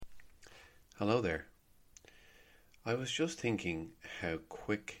Hello there. I was just thinking how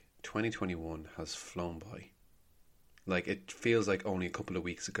quick 2021 has flown by. Like, it feels like only a couple of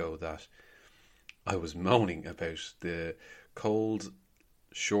weeks ago that I was moaning about the cold,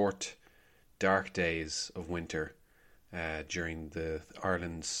 short, dark days of winter during the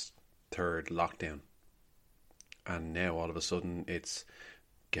Ireland's third lockdown. And now all of a sudden it's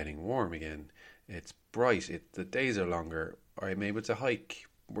getting warm again. It's bright. The days are longer. I'm able to hike.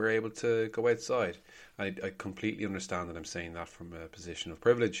 We're able to go outside. I completely understand that I'm saying that from a position of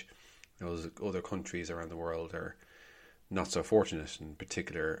privilege. Those other countries around the world are not so fortunate. In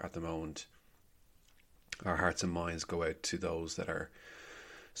particular, at the moment, our hearts and minds go out to those that are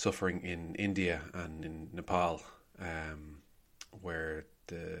suffering in India and in Nepal, where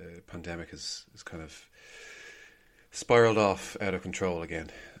the pandemic is kind of spiraled off out of control again.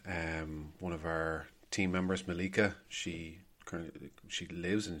 One of our team members, Malika, she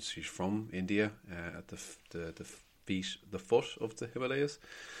lives and she's from India, at the foot of the Himalayas.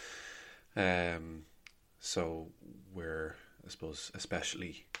 So we're, I suppose,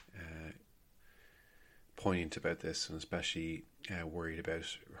 especially poignant about this, and especially worried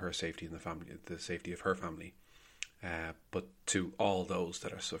about her safety and the safety of her family. But to all those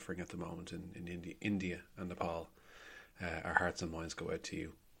that are suffering at the moment in India and Nepal, our hearts and minds go out to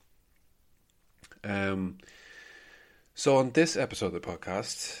you. So on this episode of the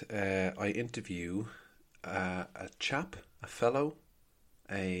podcast, I interview a fellow,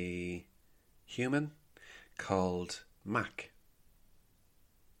 a human called Mac.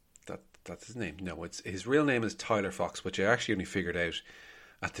 That's his name. No, his real name is Tyler Fox, which I actually only figured out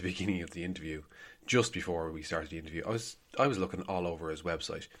at the beginning of the interview, just before we started the interview. I was looking all over his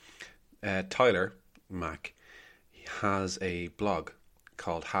website. Tyler Mac has a blog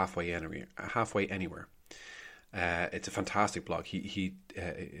called Halfway Anywhere. It's a fantastic blog.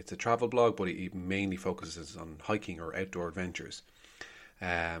 It's a travel blog, but he mainly focuses on hiking or outdoor adventures.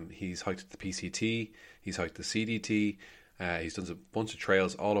 He's hiked the PCT, he's hiked the CDT, he's done a bunch of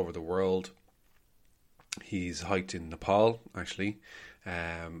trails all over the world. He's hiked in Nepal, actually,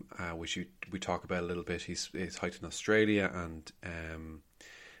 which we talk about a little bit. He's hiked in Australia and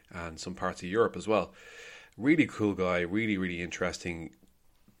some parts of Europe as well. Really cool guy, really, really interesting,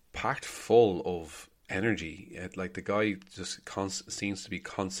 packed full of energy. Like, the guy just seems to be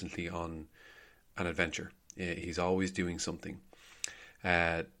constantly on an adventure. He's always doing something.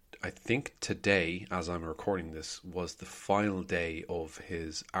 I think today, as I'm recording this, was the final day of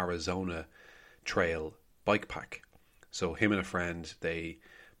his Arizona trail bike pack. So him and a friend, they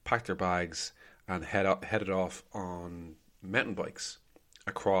packed their bags and headed off on mountain bikes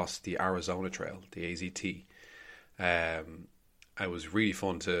across the Arizona Trail, the AZT. It was really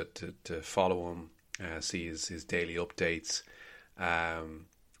fun to follow him, see his daily updates.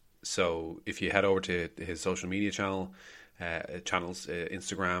 So if you head over to his social media channels,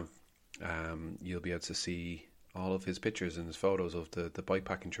 Instagram, you'll be able to see all of his pictures and his photos of the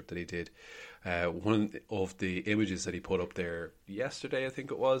bikepacking trip that he did. One of the images that he put up there yesterday, I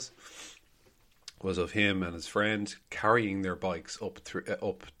think it was of him and his friend carrying their bikes up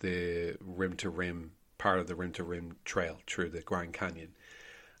the rim to rim part of the rim to rim trail through the Grand Canyon.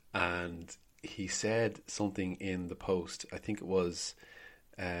 And he said something in the post. I think it was,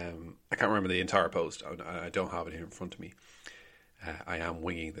 I can't remember the entire post. I don't have it here in front of me. I am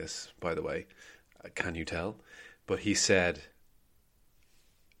winging this, by the way. Can you tell? But he said,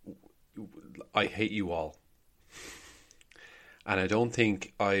 "I hate you all." And I don't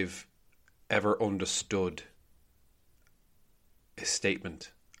think I've ever understood a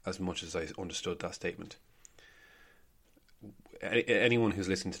statement as much as I understood that statement. Anyone who's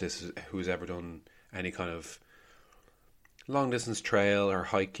listened to this, who's ever done any kind of long distance trail or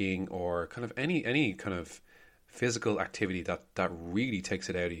hiking or kind of any kind of physical activity that really takes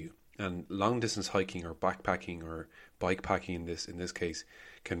it out of you, and long distance hiking or backpacking or bike packing in this case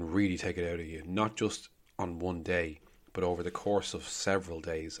can really take it out of you, not just on one day but over the course of several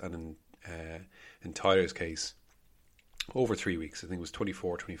days, and in Tyler's case over 3 weeks. I think it was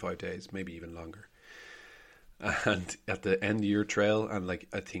 24-25 days, maybe even longer. And at the end of your trail, and like,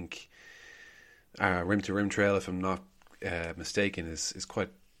 I think rim to rim trail, if I'm not mistaken, is quite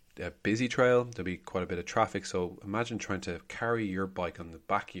a busy trail. There'll be quite a bit of traffic. So imagine trying to carry your bike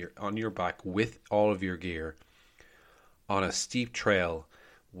on your back with all of your gear on a steep trail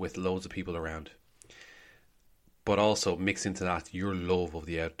with loads of people around. But also mix into that your love of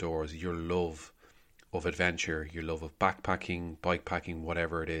the outdoors, your love of adventure, your love of backpacking, bikepacking,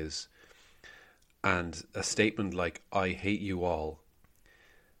 whatever it is. And a statement like "I hate you all"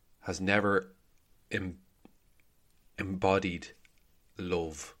 has never embodied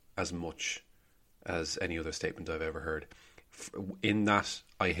love as much as any other statement I've ever heard. In that,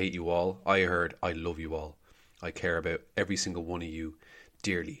 I hate you all, I heard, I love you all. I care about every single one of you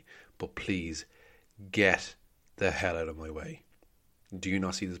dearly. But please, get the hell out of my way. Do you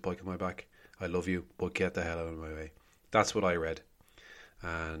not see this bike on my back? I love you, but get the hell out of my way. That's what I read.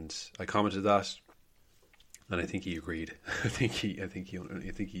 And I commented that, and I think he agreed. I think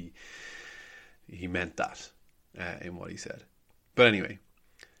he meant that in what he said. But anyway,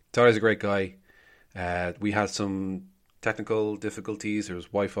 Tyler's a great guy. We had some technical difficulties. There was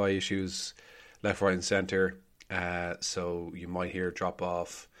Wi-Fi issues left, right and centre. So you might hear drop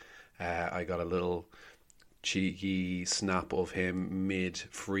off. I got a little cheeky snap of him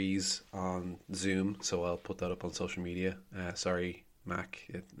mid-freeze on Zoom. So I'll put that up on social media. Sorry, Mac.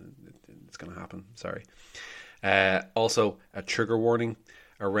 It's going to happen. Sorry. Also, a trigger warning.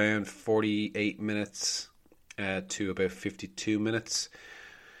 Around 48 minutes to about 52 minutes.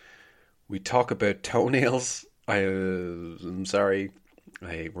 We talk about toenails. I'm sorry.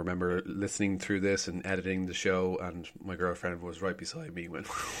 I remember listening through this and editing the show, and my girlfriend was right beside me when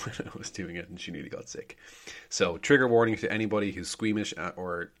I was doing it, and she nearly got sick. So, trigger warning to anybody who's squeamish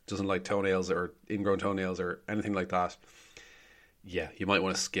or doesn't like toenails or ingrown toenails or anything like that. Yeah, you might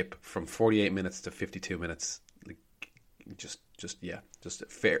want to skip from 48 minutes to 52 minutes. Like, just a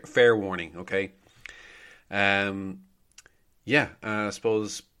fair warning, okay? I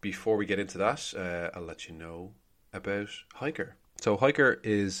suppose before we get into that, I'll let you know about Hiker. So Hiker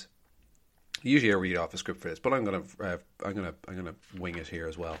is usually I read off a script for this, but I'm gonna wing it here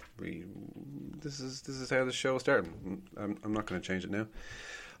as well. This is how the show is starting. I'm not gonna change it now.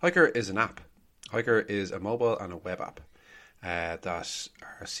 Hiker is an app. Hiker is a mobile and a web app that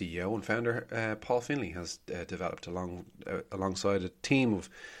our CEO and founder Paul Finley has developed alongside a team of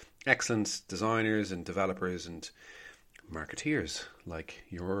excellent designers and developers and marketeers like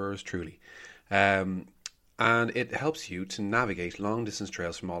yours truly. And it helps you to navigate long distance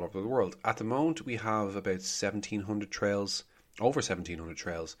trails from all over the world. At the moment, we have about 1,700 trails, over 1,700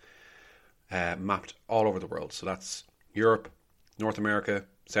 trails mapped all over the world. So that's Europe, North America,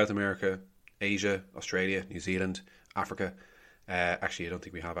 South America, Asia, Australia, New Zealand, Africa. Actually, I don't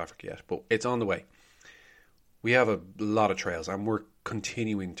think we have Africa yet, but it's on the way. We have a lot of trails and we're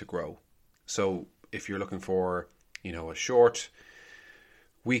continuing to grow. So if you're looking for, a short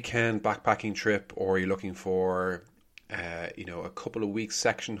weekend backpacking trip, or you're looking for a couple of weeks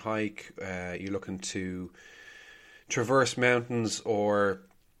section hike, you're looking to traverse mountains, or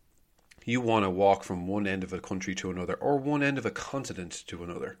you want to walk from one end of a country to another, or one end of a continent to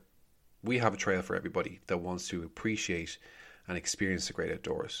another, we have a trail for everybody that wants to appreciate and experience the great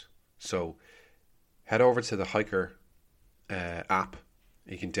outdoors. So head over to the Hiker app.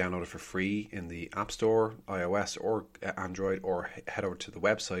 You can download it for free in the App Store, iOS or Android, or head over to the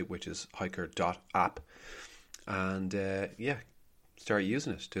website, which is hiker.app, and start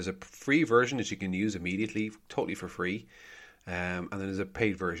using it. There's a free version that you can use immediately, totally for free, and then there's a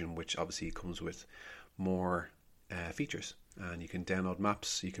paid version, which obviously comes with more features. And you can download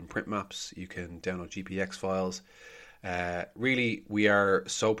maps, you can print maps, you can download GPX files. Really, we are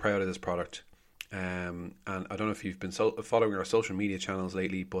so proud of this product. And I don't know if you've been following our social media channels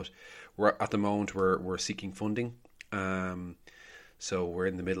lately, but at the moment we're seeking funding. So we're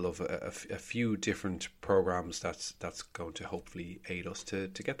in the middle of a few different programs that's going to hopefully aid us to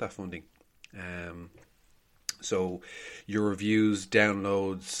get that funding. So your reviews,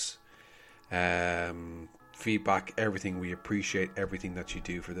 downloads, feedback, everything, we appreciate everything that you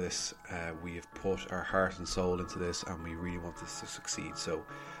do for this. We have put our heart and soul into this, and we really want this to succeed. So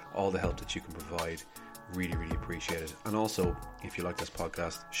all the help that you can provide, really, really appreciate it. And also, if you like this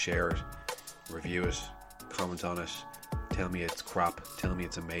podcast, share it, review it, comment on it, tell me it's crap, tell me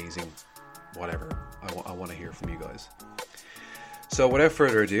it's amazing, whatever. I want to hear from you guys. So without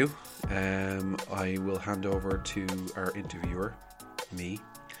further ado, I will hand over to our interviewer, me,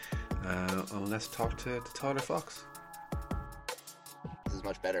 and let's talk to Tyler Fox. This is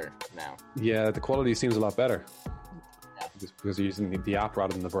much better now. Yeah, the quality seems a lot better. Just because you're using the app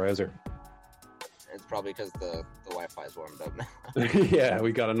rather than the browser. It's probably because the Wi-Fi is warmed up now. Yeah,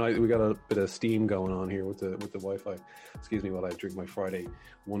 we got a bit of steam going on here with the Wi-Fi. Excuse me while I drink my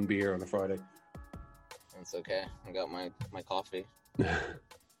one beer on a Friday. It's okay. I got my coffee.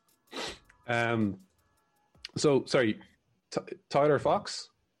 So sorry, Tyler Fox.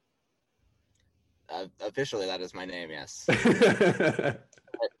 Officially, that is my name. Yes.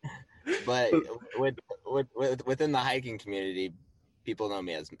 But within the hiking community, people know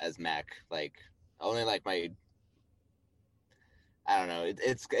me as Mac. Like only like my, I don't know.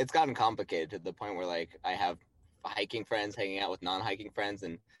 It's gotten complicated to the point where like I have hiking friends hanging out with non-hiking friends,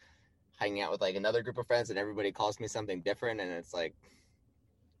 and hanging out with like another group of friends, and everybody calls me something different, and it's like,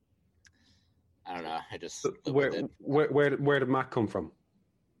 I don't know. I just live with it. Where did Mac come from?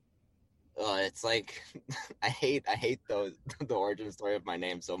 It's like I hate the origin story of my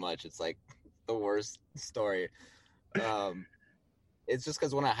name so much. It's like the worst story. It's just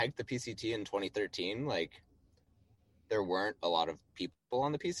because when I hiked the PCT in 2013, like there weren't a lot of people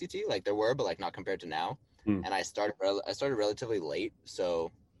on the PCT. Like there were, but like not compared to now. And I started relatively late,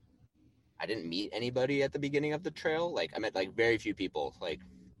 so I didn't meet anybody at the beginning of the trail. Like I met like very few people. Like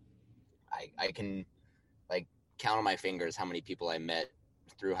I can like count on my fingers how many people I met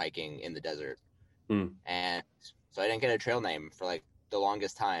through hiking in the desert. And so I didn't get a trail name for like the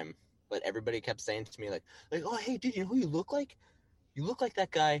longest time. But everybody kept saying to me like, oh hey dude, you know who you look like? You look like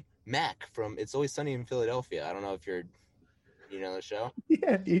that guy Mac from It's Always Sunny in Philadelphia. I don't know if you know the show.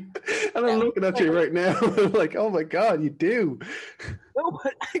 Yeah, and I'm looking at you right now. I'm like, oh my god, you do. No,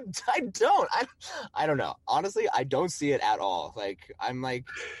 but I don't. I don't know. Honestly, I don't see it at all. Like I'm like,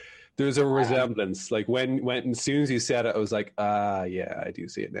 there's a resemblance. Like when as soon as you said it, I was like, yeah, I do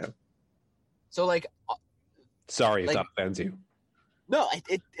see it now. So like, sorry if that offends you. No,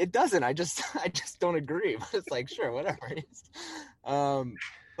 it doesn't. I just don't agree. But it's like, sure, whatever.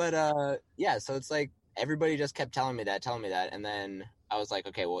 Yeah. So it's like everybody just kept telling me that, and then I was like,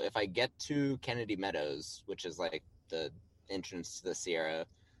 okay, well, if I get to Kennedy Meadows, which is like the entrance to the Sierra,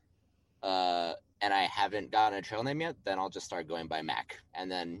 and I haven't gotten a trail name yet, then I'll just start going by Mac.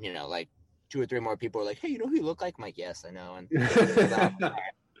 And then like 2 or 3 more people are like, hey, you know who you look like? I'm like, yes, I know. And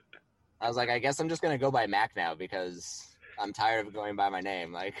I was like, I guess I'm just gonna go by Mac now because I'm tired of going by my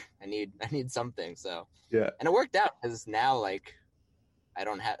name. Like I need something. So yeah. And it worked out because now like I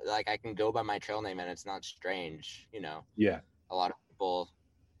don't have like I can go by my trail name and it's not strange. Yeah. A lot of people,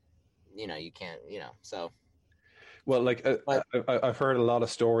 you can't. So. Well, like I've heard a lot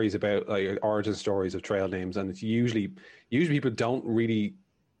of stories about like origin stories of trail names, and it's usually people don't really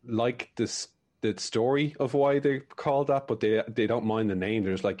like the story of why they're called that, but they don't mind the name.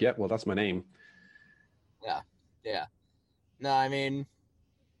 They're just like, yeah, well, that's my name. Yeah. No, I mean,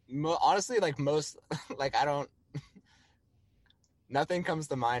 honestly, like most, like I don't. Nothing comes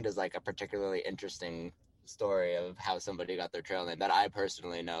to mind as like a particularly interesting story of how somebody got their trail name that I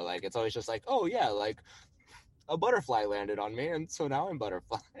personally know. Like it's always just like, oh yeah, like a butterfly landed on me, and so now I'm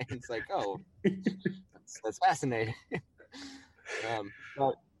Butterfly. It's like, oh, that's fascinating.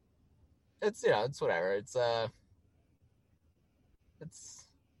 But it's it's whatever. It's I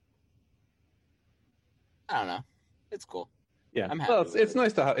don't know. It's cool. Yeah, well, it's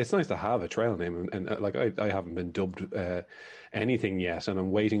nice to have a trail name, and like I haven't been dubbed anything yet, and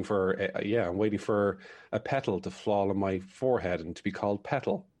I'm waiting for a petal to fall on my forehead and to be called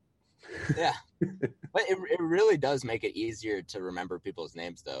Petal. Yeah, but it really does make it easier to remember people's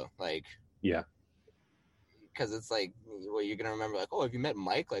names, though. Like, yeah, because it's like, well, you're gonna remember like, oh, have you met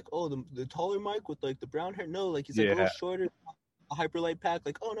Mike? Like, oh, the taller Mike with like the brown hair. No, like he's like a little shorter, a hyperlight pack.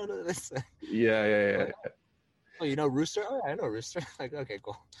 Like, oh no, this. Yeah. Oh, you know Rooster? Oh, yeah, I know Rooster. Like, okay,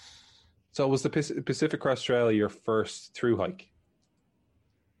 cool. So was the Pacific Crest Trail your first through hike?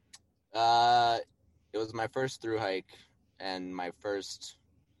 It was my first through hike and my first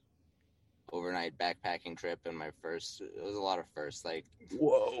overnight backpacking trip, and it was a lot of firsts. Like,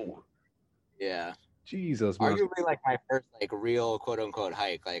 whoa, yeah, Jesus, man. Arguably like my first like real quote unquote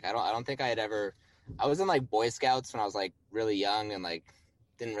hike. Like, I don't think I had ever. I was in like Boy Scouts when I was like really young and like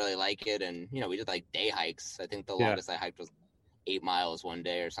didn't really like it, and we did like day hikes. I think the longest I hiked was 8 miles one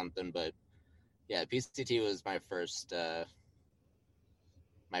day or something. But yeah, PCT was my first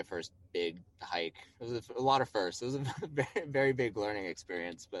big hike. It was a lot of firsts. It was a very, very big learning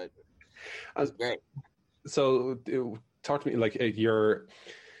experience, but it was great. So talk to me like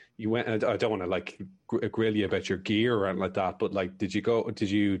you went. I don't want to like grill you about your gear or anything like that, but like, did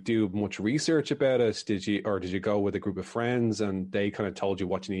you do much research about it? Did you go with a group of friends and they kind of told you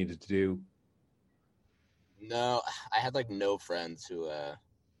what you needed to do? No, I had like no friends who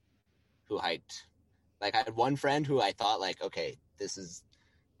hiked. Like I had one friend who I thought like, okay, this is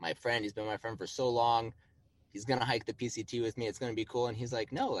my friend. He's been my friend for so long. He's going to hike the PCT with me. It's going to be cool. And he's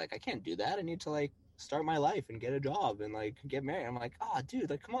like, no, like I can't do that. I need to like start my life and get a job and like get married. I'm like, oh dude,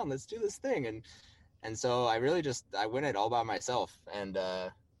 like, come on, let's do this thing. And so I really I went it all by myself. And,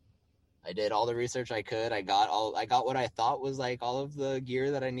 I did all the research I could. I got what I thought was like all of the gear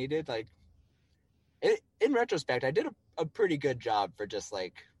that I needed. Like in retrospect, I did a pretty good job for just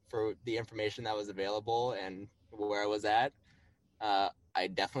like, for the information that was available and where I was at. I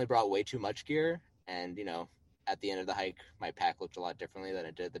definitely brought way too much gear, and at the end of the hike, my pack looked a lot differently than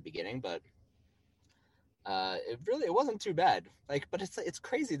it did at the beginning. But it wasn't too bad. Like, but it's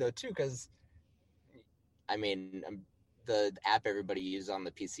crazy though too, because I mean, the app everybody uses on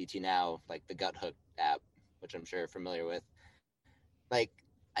the PCT now, like the Guthook app, which I'm sure you're familiar with. Like,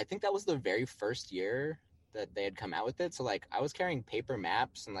 I think that was the very first year that they had come out with it. So like, I was carrying paper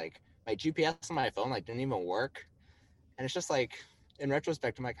maps, and like my GPS on my phone like didn't even work. And it's just like, in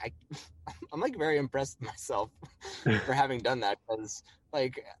retrospect, I'm like, I'm like very impressed with myself for having done that, because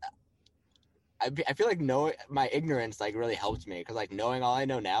like I feel like my ignorance like really helped me, because like knowing all I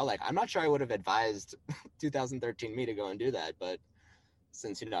know now, like I'm not sure I would have advised 2013 me to go and do that, but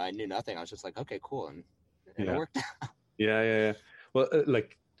since I knew nothing, I was just like, okay, cool, and it Yeah. worked. Yeah. Well,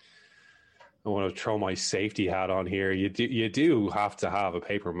 like, I want to throw my safety hat on here. You do have to have a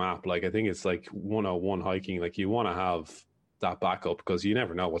paper map. Like, I think it's like 101 hiking. Like, you want to have that backup, because you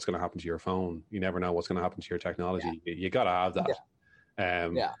never know what's going to happen to your phone. You never know what's going to happen to your Yeah, technology. You got to have yeah,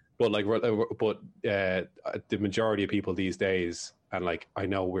 that. yeah, But like, the majority of people these days, and like, I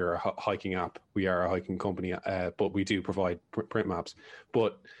know we're a hiking app, we are a hiking company, but we do provide print maps.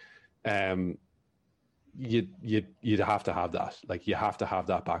 But um, you'd have to have that. Like, you have to have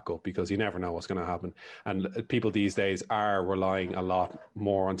that backup, because you never know what's going to happen. And people these days are relying a lot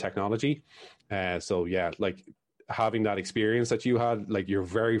more on technology. So yeah, like, having that experience that you had, like your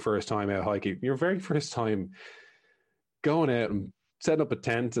very first time out hiking, your very first time going out and setting up a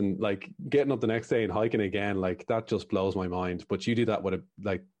tent and like getting up the next day and hiking again, like, that just blows my mind. But you do that with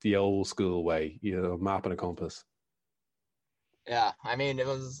like the old school way, map and a compass. yeah. I mean, it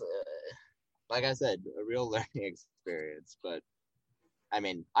was like I said, a real learning experience. But I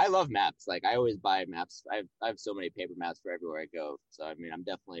mean, I love maps. Like, I always buy maps. I have so many paper maps for everywhere I go. So I mean, I'm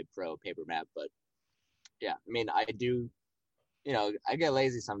definitely pro paper map. But yeah, I mean, I do. I get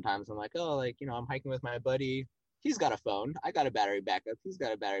lazy sometimes. I'm like, oh, like, I'm hiking with my buddy. He's got a phone. I got a battery backup. He's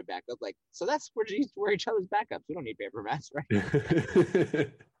got a battery backup. Like, so that's we're each other's backups. We don't need paper maps, right?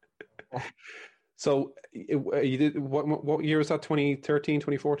 So you did what year was that? 2013,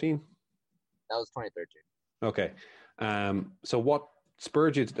 2014? That was 2013. Okay. So what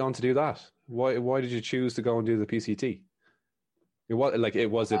spurred you on to do that? Why did you choose to go and do the PCT? You weren't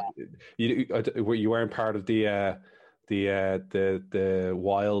part of the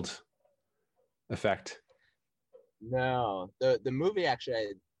wild effect. No, the movie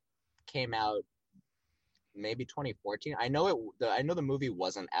actually came out maybe 2014. I know the movie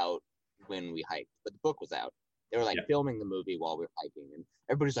wasn't out when we hiked, but the book was out. They were like Yeah. filming the movie while we were hiking, and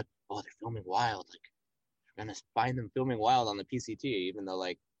everybody's like, "Oh, they're filming Wild! Like, you're gonna find them filming Wild on the PCT," even though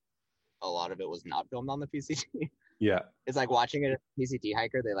like a lot of it was not filmed on the PCT. Yeah. It's like watching a PCT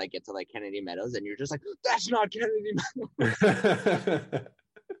hiker. They like get to like Kennedy Meadows, and you're just like, "That's not Kennedy Meadows."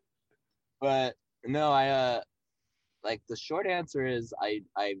 But no, like the short answer is I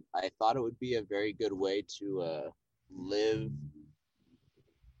thought it would be a very good way to live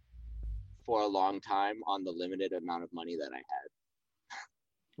for a long time on the limited amount of money that I had.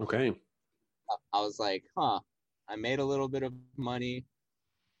 Okay. I was like, I made a little bit of money.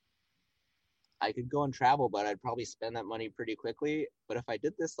 I could go and travel, but I'd probably spend that money pretty quickly. But if I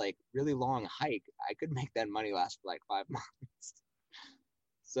did this like really long hike, I could make that money last for like 5 months.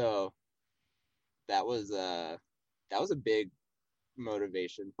 So that was a big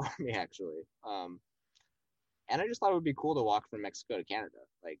motivation for me actually. And I just thought it would be cool to walk from Mexico to Canada.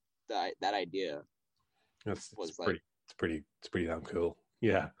 Like that idea It's was like, pretty damn cool.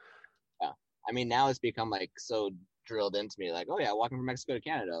 Yeah. yeah. I mean, now it's become like so drilled into me, like, oh yeah, walking from Mexico to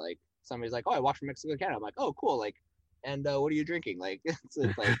Canada. Like somebody's like, oh, I walked from Mexico to Canada. I'm like, oh, cool. Like, and what are you drinking? Like, it's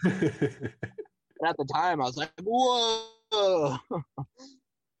like, and at the time I was like, whoa.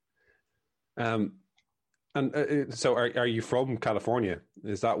 um, and so are you from California?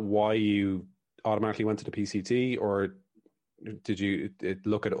 Is that why you automatically went to the PCT, or did you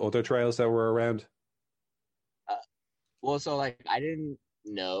look at other trails that were around? Uh, well, so like I didn't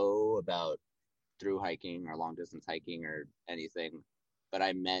know about through hiking or long distance hiking or anything, but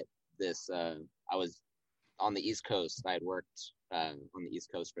I met this. I was on the East Coast. I had worked on the East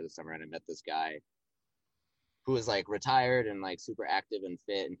Coast for the summer, and I met this guy who was like retired and like super active and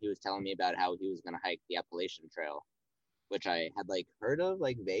fit, and he was telling me about how he was going to hike the Appalachian Trail, which I had like heard of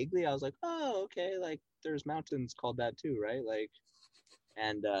like vaguely. I was like, oh, okay, like there's mountains called that too, right? Like,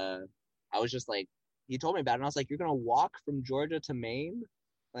 and I was just like, he told me about it, and I was like, you're gonna walk from Georgia to Maine,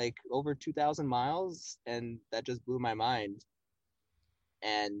 like over 2,000 miles, and that just blew my mind.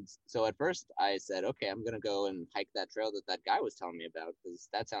 And so at first I said, okay, I'm gonna go and hike that trail that guy was telling me about, because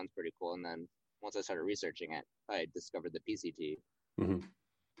that sounds pretty cool. And then once I started researching it, I discovered the PCT. Mm-hmm. And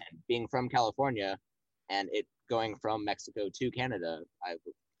being from California, and it going from Mexico to Canada, I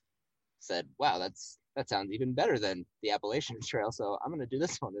said, wow, that sounds even better than the Appalachian Trail, so I'm gonna do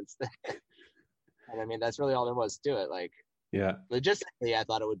this one instead. And I mean, that's really all there was to it. Like, Yeah. logistically, I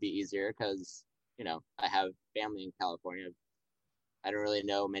thought it would be easier because, I have family in California. I don't really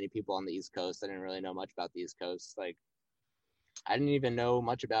know many people on the East Coast. I didn't really know much about the East Coast. Like, I didn't even know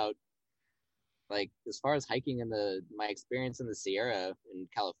much about, like, as far as hiking in my experience in the Sierra in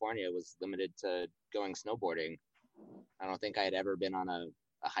California was limited to going snowboarding. I don't think I had ever been on a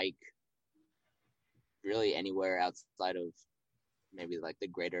hike really anywhere outside of maybe like the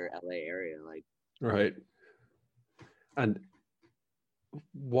greater LA area. Like, Right. And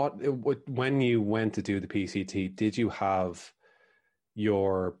when you went to do the PCT, did you have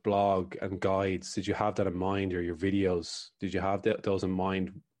your blog and guides? Did you have that in mind, or your videos? Did you have those in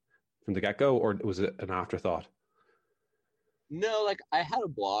mind from the get-go, or was it an afterthought? no, like I had a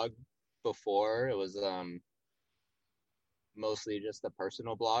blog before. It was mostly just a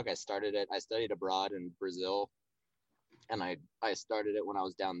personal blog. I studied abroad in Brazil, and I started it when I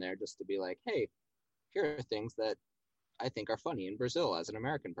was down there just to be like, hey, here are things that I think are funny in Brazil as an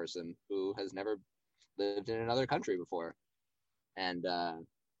American person who has never lived in another country before. And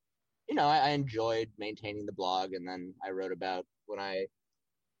I enjoyed maintaining the blog, and then I wrote about when I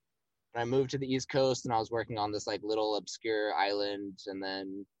moved to the East Coast and I was working on this like little obscure island, and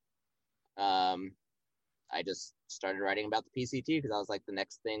then I just started writing about the PCT because I was like the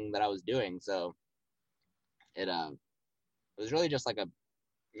next thing that I was doing. So it was really just like a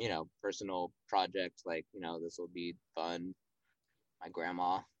personal project. Like, this will be fun. My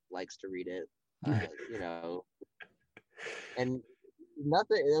grandma likes to read it, and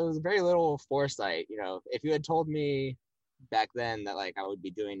nothing. It was very little foresight. If you had told me back then that like I would be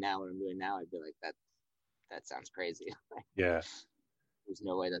doing now what I'm doing now, I'd be like, that sounds crazy. Yeah. There's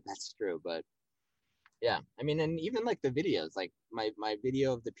no way that that's true. But yeah, I mean, and even like the videos, like my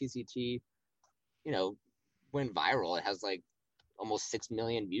video of the PCT, went viral. It has like almost 6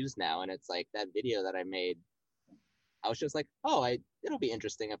 million views now, and it's like that video that I made. I was just like, oh, it'll be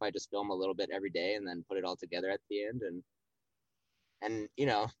interesting if I just film a little bit every day and then put it all together at the end. And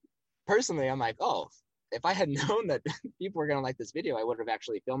personally, I'm like, oh, if I had known that people were gonna like this video, I would have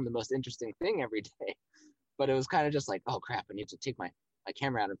actually filmed the most interesting thing every day. But it was kind of just like, oh crap, I need to take my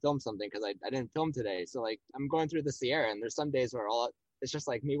camera out and film something because I didn't film today. So like I'm going through the Sierra, and there's some days where it's just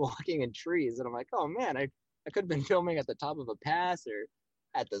like me walking in trees, and I'm like, oh man, I could have been filming at the top of a pass or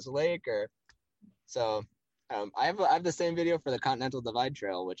at this lake or so. I have the same video for the Continental Divide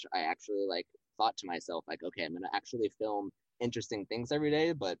Trail, which I actually like thought to myself like, okay, I'm gonna actually film interesting things every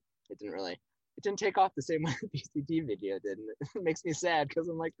day, but it didn't take off the same way the PCT video did. And it makes me sad because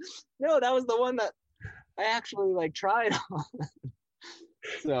I'm like, no, that was the one that I actually like tried on.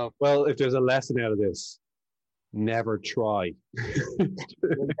 So, well, if there's a lesson out of this, never try.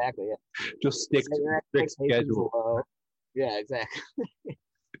 Exactly. Yeah. Just stick to the strict schedule. Yeah, exactly.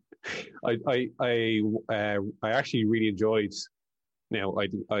 I actually really enjoyed. Now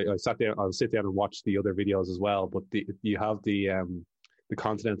I sat down. I'll sit down and watch the other videos as well. But you have the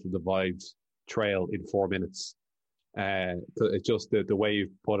Continental Divide Trail in 4 minutes. It's just the way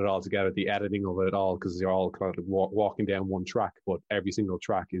you've put it all together, the editing of it all, because you're all kind of walking down one track, but every single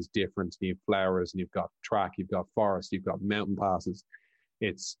track is different. You have flowers, and you've got track, you've got forest, you've got mountain passes.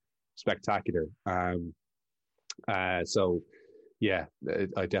 It's spectacular. So yeah,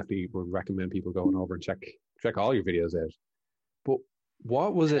 I definitely would recommend people going over and check all your videos out. But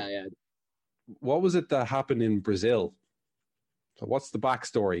what was it? Yeah. What was it that happened in Brazil? So what's the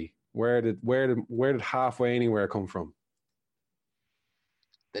backstory? Where did Halfway Anywhere come from?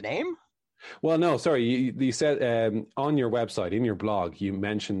 The name? Well, no, sorry. You said on your website, in your blog, you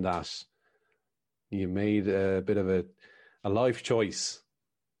mentioned that you made a bit of a life choice.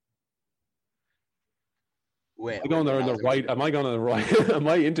 Wait, am I going on the right? Am I going on the right? Am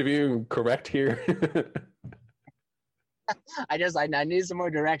I interviewing correct here? I need some more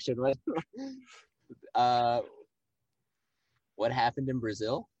direction. What happened in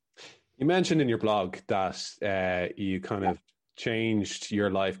Brazil? You mentioned in your blog that you kind of changed your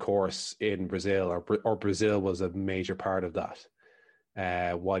life course in Brazil, or Brazil was a major part of that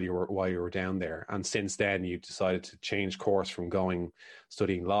while you were down there. And since then, you decided to change course from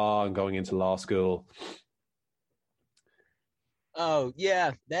studying law and going into law school. Oh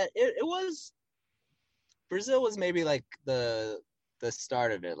yeah, that it was. Brazil was maybe like the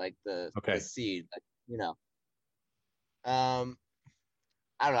start of it, like the seed, like, I don't know.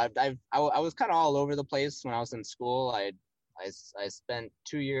 I was kind of all over the place when I was in school. I spent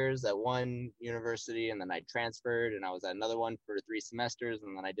 2 years at one university, and then I transferred, and I was at another one for 3 semesters,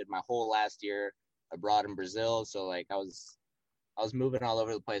 and then I did my whole last year abroad in Brazil. So like I was moving all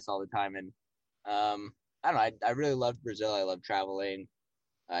over the place all the time, and I don't know. I really loved Brazil. I loved traveling.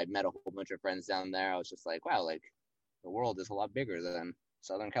 I met a whole bunch of friends down there. I was just like, wow, like the world is a lot bigger than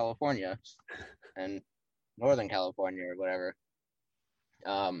Southern California and Northern California or whatever.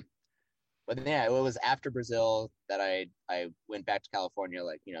 Um, but yeah, it was after Brazil that I went back to California,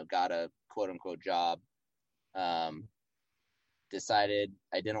 like, got a quote unquote job. Um, Decided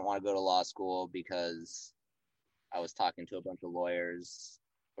I didn't want to go to law school because I was talking to a bunch of lawyers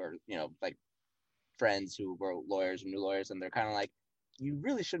or, like friends who were lawyers and new lawyers, and they're kind of like, you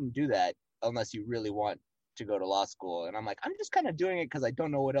really shouldn't do that unless you really want to go to law school. And I'm like, I'm just kind of doing it because I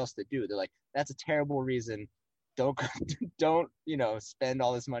don't know what else to do. They're like, that's a terrible reason. Don't don't spend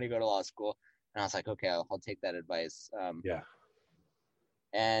all this money, go to law school. And I was like, okay, I'll take that advice. Yeah.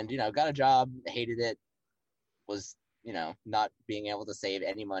 And got a job, hated it, was not being able to save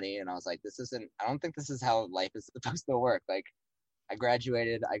any money, and I was like, I don't think this is how life is supposed to work. Like, I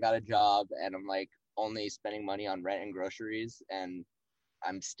graduated, I got a job, and I'm like only spending money on rent and groceries, and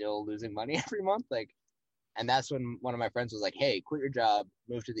I'm still losing money every month. Like, and that's when one of my friends was like, hey, quit your job,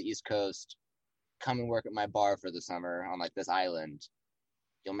 move to the East Coast, come and work at my bar for the summer on like this island.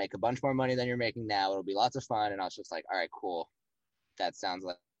 You'll make a bunch more money than you're making now. It'll be lots of fun. And I was just like, all right, cool. That sounds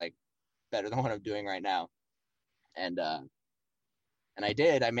like better than what I'm doing right now. And I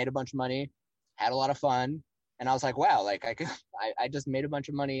did. I made a bunch of money, had a lot of fun, and I was like, wow, like I just made a bunch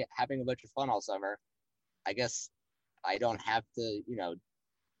of money having a bunch of fun all summer. I guess I don't have to,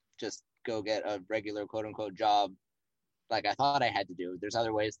 just go get a regular quote unquote job like I thought I had to do. There's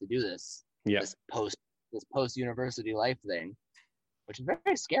other ways to do this. Yeah. This post university life thing, which is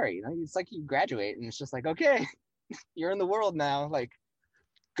very scary. It's like you graduate and it's just like, okay, you're in the world now. Like,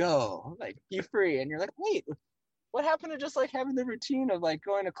 go, like, be free. And you're like, wait, what happened to just like having the routine of like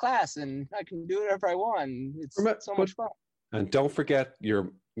going to class and I can do whatever I want? It's so much fun. And don't forget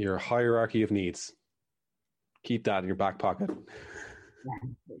your hierarchy of needs. Keep that in your back pocket.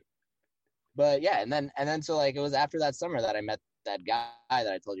 But yeah, and then so like it was after that summer that I met that guy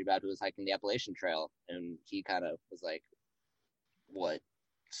that I told you about who was hiking the Appalachian Trail, and he kind of was like what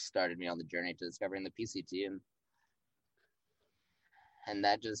started me on the journey to discovering the PCT, and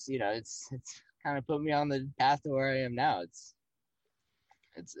that just it's kind of put me on the path to where I am now.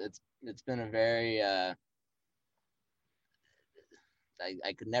 It's been a very I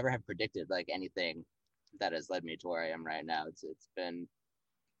could never have predicted like anything that has led me to where I am right now. It's been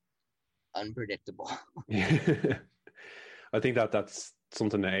unpredictable. I think that's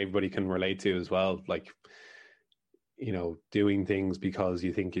something that everybody can relate to as well. Like, doing things because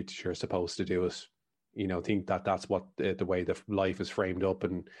you think you're supposed to do it. Think that's what the way the life is framed up,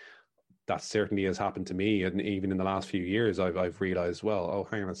 and that certainly has happened to me. And even in the last few years, I've realized, well, oh,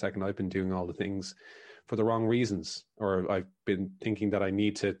 hang on a second, I've been doing all the things for the wrong reasons, or I've been thinking that I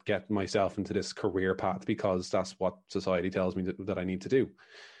need to get myself into this career path because that's what society tells me that I need to do.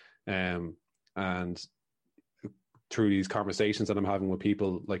 And through these conversations that I'm having with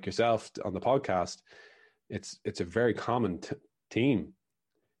people like yourself on the podcast, it's a very common theme,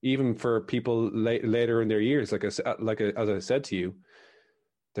 even for people later in their years. As I said to you,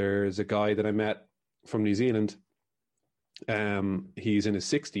 there's a guy that I met from New Zealand. He's in his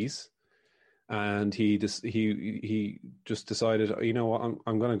 60s, and he just decided, you know what,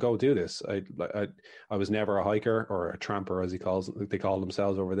 I'm going to go do this. I was never a hiker or a tramper, as they call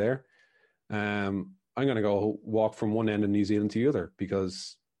themselves over there. I'm going to go walk from one end of New Zealand to the other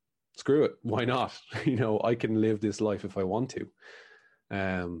because screw it, why not? I can live this life if I want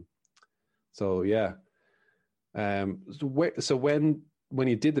to. So yeah. So when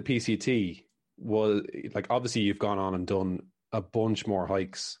you did the PCT, was like, obviously you've gone on and done a bunch more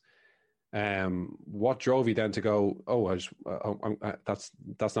hikes. What drove you then to go, oh,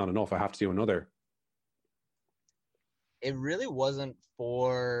 that's not enough, I have to do another? It really wasn't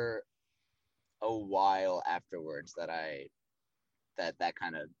for a while afterwards that that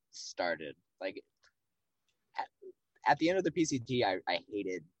kind of started. Like at the end of the PCT, I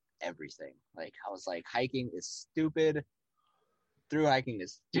hated everything. Like, I was like, hiking is stupid. Through hiking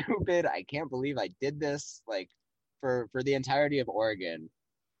is stupid. I can't believe I did this. Like, for the entirety of Oregon,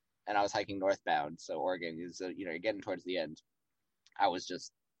 and I was hiking northbound, so Oregon is you're getting towards the end. I was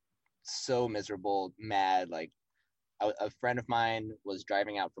just so miserable, mad. Like, a friend of mine was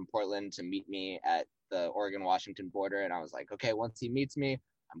driving out from Portland to meet me at the Oregon-Washington border, and I was like, okay, once he meets me,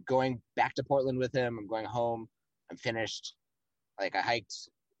 I'm going back to Portland with him. I'm going home. I'm finished. Like, I hiked,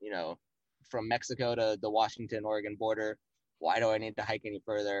 from Mexico to the Washington-Oregon border. Why do I need to hike any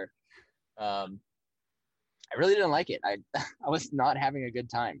further? I really didn't like it. I was not having a good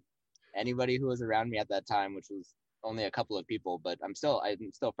time. Anybody who was around me at that time, which was only a couple of people, but I'm still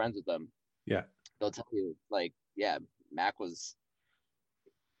friends with them. Yeah. they'll tell you like, yeah, Mac was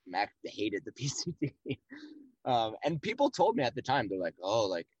Mac hated the PCT. And people told me at the time, they're like, oh,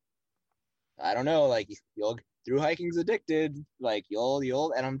 like, I don't know, like you'll through hiking's addicted, like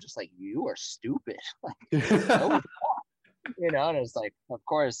you'll, and I'm just like, you are stupid. Like, no, and it's like, of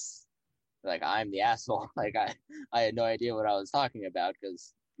course, like I'm the asshole. Like I had no idea what I was talking about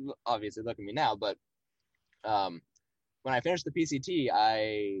because obviously look at me now. But um, when I finished the PCT,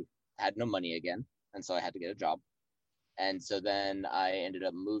 I had no money again, and so I had to get a job. And so then I ended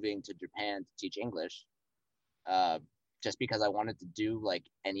up moving to Japan to teach English, uh, just because I wanted to do like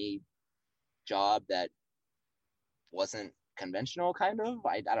any job that wasn't conventional, kind of.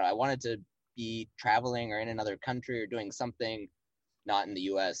 I don't know. I wanted to be traveling or in another country or doing something not in the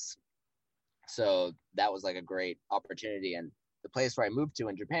US. So that was like a great opportunity. And the place where I moved to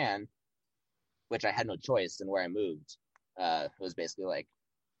in Japan, which I had no choice in where I moved, was basically like,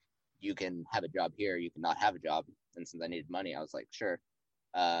 you can have a job here, you can not have a job. And since I needed money, I was like, sure.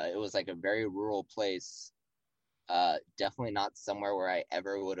 It was like a very rural place. Definitely not somewhere where I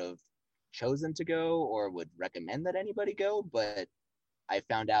ever would have chosen to go or would recommend that anybody go, but I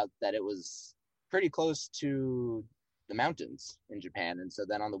found out that it was pretty close to the mountains in Japan. And so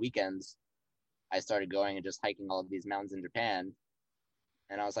then on the weekends, I started going and just hiking all of these mountains in Japan.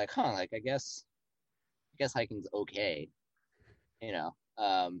 And I was like, huh, like I guess hiking's okay, you know.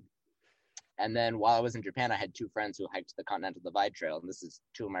 And then while I was in Japan, I had two friends who hiked the Continental Divide Trail, and this is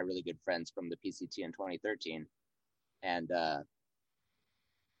two of my really good friends from the PCT in 2013, and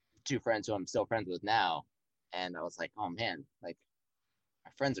two friends who I'm still friends with now. And I was like, oh man, like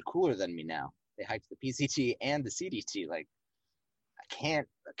my friends are cooler than me now. They hiked the PCT and the CDT. Like I can't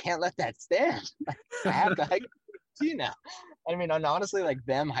let that stand. I have to hike the CDT now. I mean, and honestly, like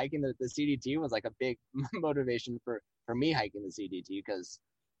them hiking the CDT was like a big motivation for me hiking the CDT because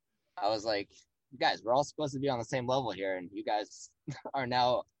I was like, guys, we're all supposed to be on the same level here, and you guys are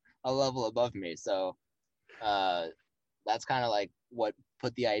now a level above me. So that's kind of like what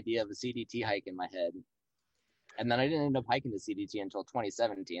put the idea of a CDT hike in my head. And then I didn't end up hiking the CDT until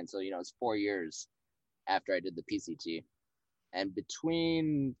 2017. So, it's 4 years after I did the PCT. And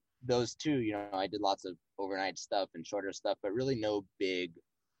between those two, I did lots of overnight stuff and shorter stuff, but really no big,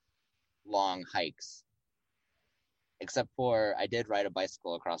 long hikes. Except for I did ride a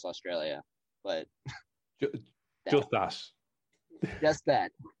bicycle across Australia, but Just that. Just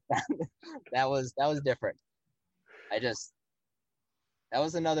that. that was different. That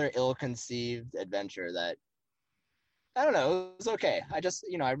was another ill-conceived adventure that I don't know. It was okay. I just,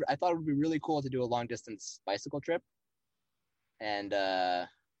 I thought it would be really cool to do a long distance bicycle trip. And I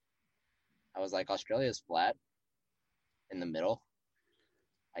was like, Australia's flat in the middle.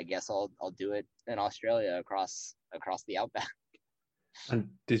 I guess I'll do it in Australia across the outback. And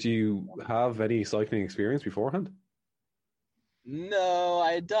did you have any cycling experience beforehand? No,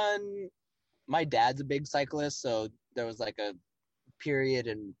 my dad's a big cyclist, so there was like a period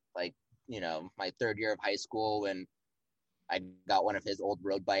in like, my third year of high school when I got one of his old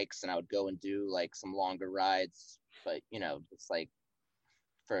road bikes and I would go and do like some longer rides, but it's like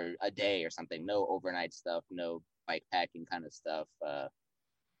for a day or something, no overnight stuff, no bike packing kind of stuff.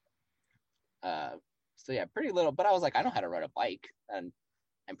 So yeah, pretty little, but I was like, I know how to ride a bike and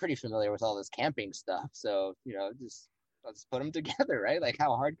I'm pretty familiar with all this camping stuff. So, let's put them together, right? Like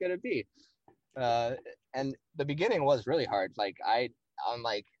how hard could it be? And the beginning was really hard. Like on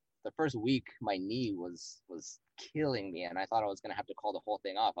like the first week, my knee was killing me and I thought I was going to have to call the whole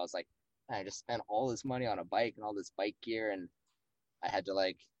thing off. I was like, I just spent all this money on a bike and all this bike gear. And I had to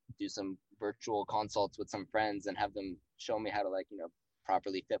like do some virtual consults with some friends and have them show me how to like,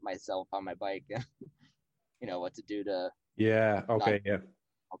 properly fit myself on my bike and, what to do to Yeah. not, Okay. Yeah.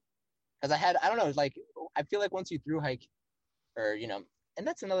 because I don't know, like, I feel like once you through hike or, and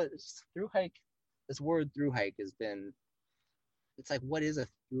that's another through hike, this word through hike has been, it's like, what is a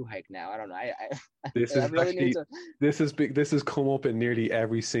through hike now? I don't know. This I is really need actually to, this is big. This has come up in nearly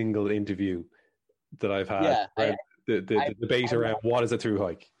every single interview that I've had yeah, around the I, debate around what is a through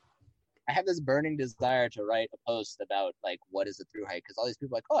hike. I have this burning desire to write a post about like what is a through hike because all these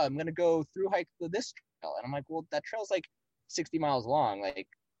people are like, oh, I'm gonna go through hike this trail, and I'm like, well, that trail's like 60 miles long. Like,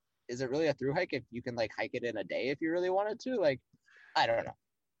 is it really a through hike if you can like hike it in a day if you really wanted to? Like, I don't know.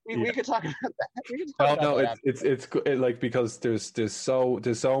 We could talk about that. We could talk No, about no, that after. like because there's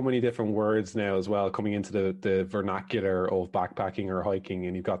so many different words now as well coming into the vernacular of backpacking or hiking,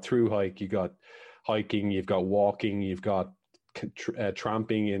 and you've got through hike, you got hiking, you've got walking, you've got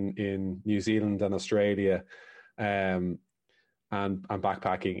tramping in New Zealand and Australia, and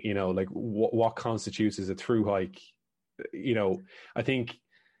backpacking. Like what constitutes as a through hike. I think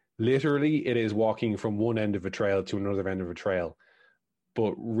literally, it is walking from one end of a trail to another end of a trail.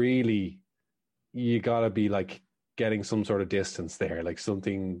 But really, you gotta be like getting some sort of distance there, like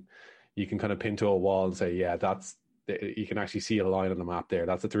something you can kind of pin to a wall and say, yeah, that's you can actually see a line on the map there.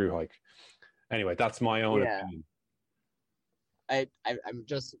 That's a through hike. Anyway, that's my own Yeah, opinion. I'm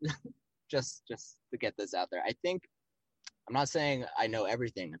just just to get this out there. I think I'm not saying I know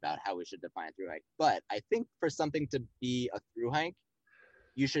everything about how we should define a through hike, but I think for something to be a through hike,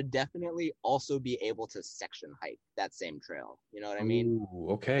 you should definitely also be able to section hike that same trail. You know what I mean?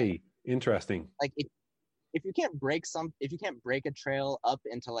 Ooh, okay, interesting. Like if you can't break if you can't break a trail up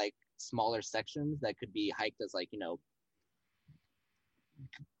into like smaller sections that could be hiked as like, you know,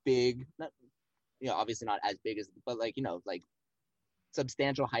 big, not, you know, obviously not as big as, but like, you know, like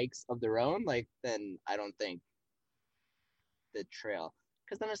substantial hikes of their own, like then I don't think the trail,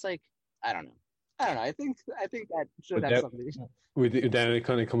 because then it's like I don't know. I think that should But have that, something. then it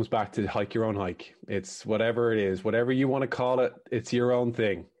kind of comes back to hike your own hike. It's whatever it is, whatever you want to call it. It's your own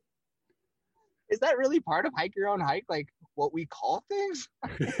thing. Is that really part of hike your own hike? Like what we call things?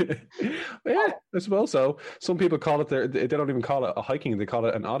 Yeah, Oh, I suppose so. Some people call it they don't even call it a hiking. They call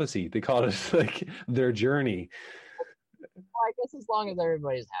it an odyssey. They call it like their journey. well, I guess as long as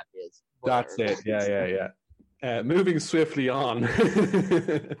everybody's happy, it's That's whatever. it. Yeah, yeah, yeah. Moving swiftly on.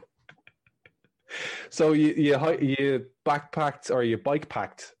 So you backpacked or you bike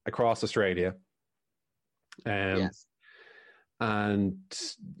packed across Australia. Um, Yes. and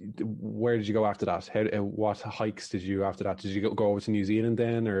where did you go after that? What hikes did you after that? Did you go over to New Zealand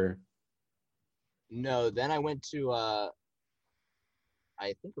then, or? No, then I went to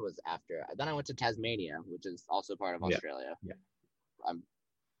I think it was after. Then I went to Tasmania, which is also part of Yeah, Australia. yeah. I'm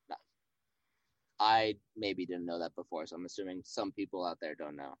I maybe didn't know that before, so I'm assuming some people out there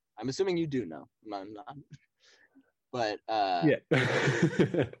don't know. I'm assuming you do know. I'm not. But Yeah.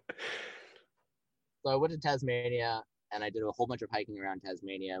 so I went to Tasmania and I did a whole bunch of hiking around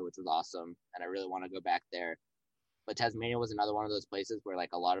Tasmania, which was awesome, and I really want to go back there. But Tasmania was another one of those places where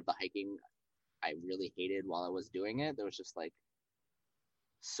like a lot of the hiking I really hated while I was doing it. There was just like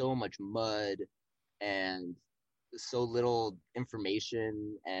so much mud and so little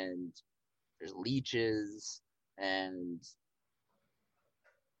information, and there's leeches, and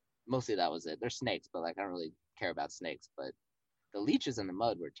mostly that was it. There's snakes, but like I don't really care about snakes. But the leeches in the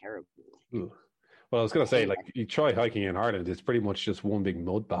mud were terrible. Ooh. Well, I was gonna I say, hate. like, you try hiking in Ireland, it's pretty much just one big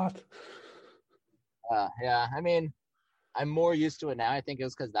mud bath. Yeah, I mean, I'm more used to it now. I think it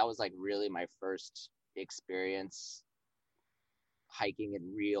was because that was like really my first experience hiking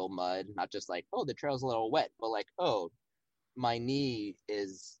in real mud, not just like, oh, the trail's a little wet, but like, oh, my knee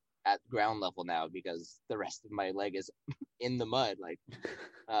is at ground level now because the rest of my leg is in the mud. Like,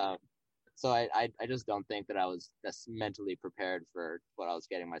 um, so I just don't think that I was that's mentally prepared for what I was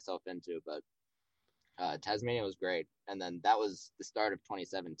getting myself into. But Tasmania was great, and then that was the start of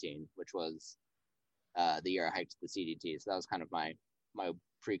 2017, which was the year I hiked the CDT. So that was kind of my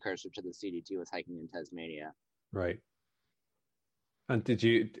precursor to the CDT was hiking in Tasmania. Right. And did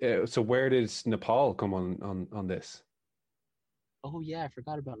you? So where did Nepal come on this? Oh yeah, I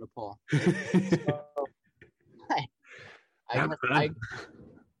forgot about Nepal. So I, I Damn, guess man.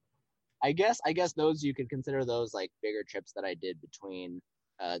 I guess those you could consider those like bigger trips that I did between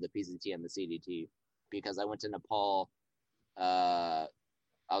the PCT and the CDT because I went to Nepal. Uh,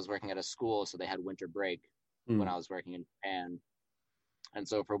 I was working at a school, so they had winter break when Mm, I was working in Japan, and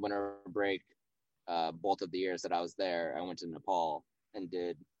so for winter break, both of the years that I was there, I went to Nepal and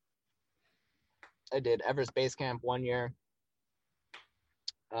did Everest Base Camp one year,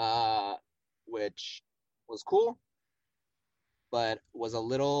 uh, which was cool, but was a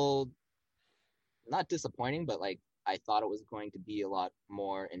little not disappointing, but like I thought it was going to be a lot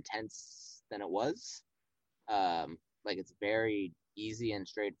more intense than it was. Like it's very easy and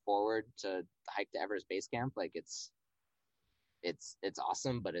straightforward to hike to Everest Base Camp. Like it's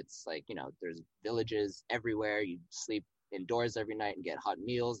awesome, but it's like you know there's villages everywhere. You sleep indoors every night and get hot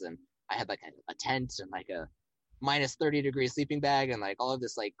meals. And I had like a tent and like a minus 30-degree sleeping bag and like all of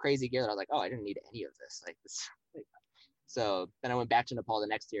this like crazy gear. I was like, oh, I didn't need any of this. Like this. So then I went back to Nepal the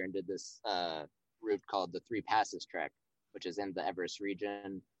next year and did this route called the Three Passes Trek, which is in the Everest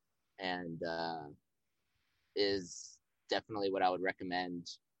region and is definitely what I would recommend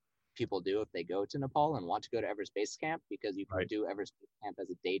people do if they go to Nepal and want to go to Everest Base Camp because you can right. do Everest Base Camp as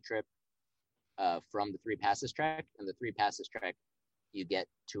a day trip from the Three Passes Trek. And the Three Passes Trek, you get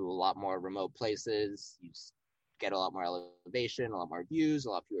to a lot more remote places. You get a lot more elevation, a lot more views, a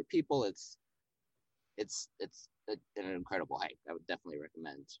lot fewer people. It's an incredible hike. I would definitely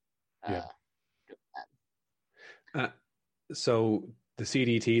recommend Yeah. doing that. Uh, so the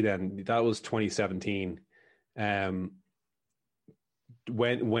CDT then, that was 2017.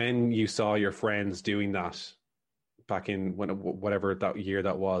 When you saw your friends doing that back in whatever that year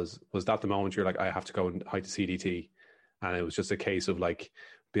that was that the moment you're like, I have to go and hike the CDT, and it was just a case of like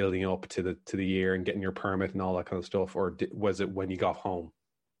building up to the year and getting your permit and all that kind of stuff, or was it when you got home?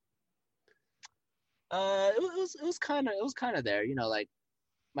 It was kind of there, like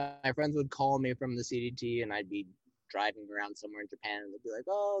my friends would call me from the CDT and I'd be driving around somewhere in Japan and they'd be like,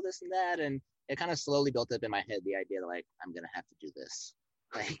 oh, this and that. And it kind of slowly built up in my head the idea that like, I'm going to have to do this.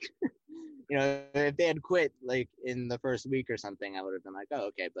 Like, if they had quit like in the first week or something, I would have been like, oh,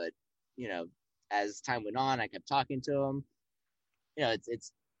 okay. But, as time went on, I kept talking to them.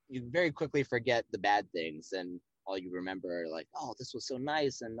 It's you very quickly forget the bad things and all you remember are like, oh, this was so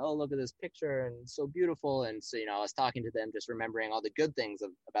nice. And, oh, look at this picture and so beautiful. And so, I was talking to them, just remembering all the good things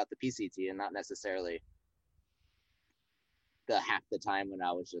about the PCT and not necessarily the half the time when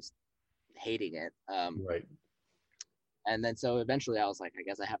I was just hating it. Right. And then so eventually I was like, I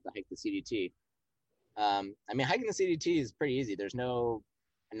guess I have to hike the CDT. Hiking the CDT is pretty easy. There's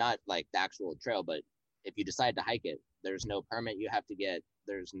not like the actual trail, but if you decide to hike it, there's no permit you have to get.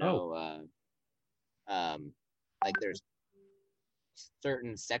 There's no, there's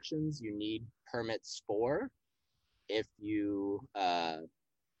certain sections you need permits for if you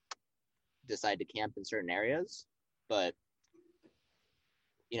decide to camp in certain areas. But,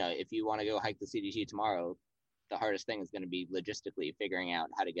 if you want to go hike the CDT tomorrow, the hardest thing is going to be logistically figuring out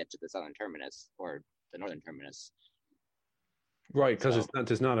how to get to the southern terminus or the northern terminus. Right, because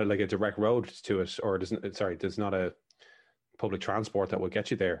there's not a direct road to it, or there's not a public transport that will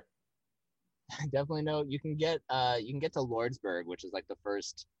get you there. Definitely no. You can get to Lordsburg, which is like the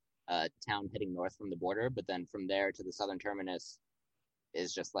first town heading north from the border, but then from there to the southern terminus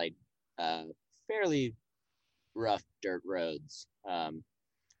is just like fairly rough dirt roads.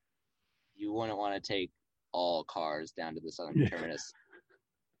 You wouldn't want to take all cars down to the southern terminus.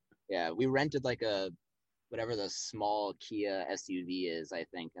 Yeah, we rented like whatever the small Kia SUV is, I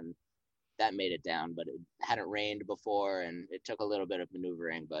think, and that made it down, but it hadn't rained before and it took a little bit of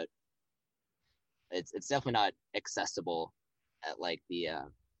maneuvering, but it's definitely not accessible at like the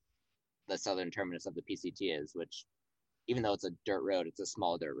southern terminus of the PCT is, which even though it's a dirt road, it's a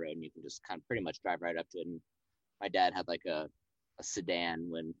small dirt road and you can just kind of pretty much drive right up to it. And my dad had like a sedan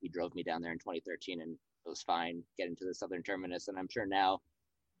when he drove me down there in 2013 and it was fine getting to the southern terminus. And I'm sure now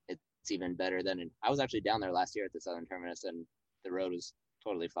it's even better than I was actually down there last year at the southern terminus and the road was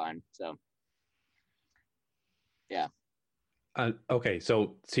totally fine. So yeah. Okay,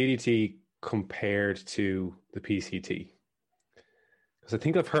 so CDT compared to the PCT, because I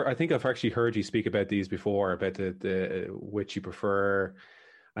think I've actually heard you speak about these before, about the which you prefer,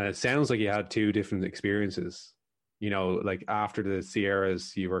 and it sounds like you had two different experiences. Like after the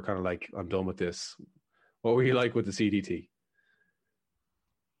Sierras, you were kind of like, I'm done with this. What were you like with the CDT?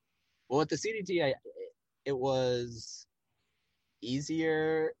 Well, with the CDT, it was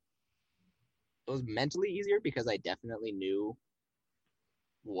easier. It was mentally easier because I definitely knew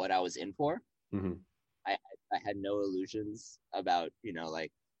what I was in for. Mm-hmm. I had no illusions about,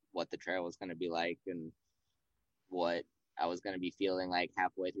 like what the trail was going to be like and what I was going to be feeling like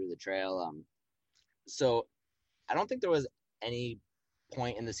halfway through the trail. So I don't think there was any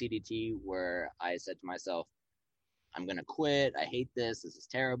point in the CDT where I said to myself, I'm going to quit. I hate this. This is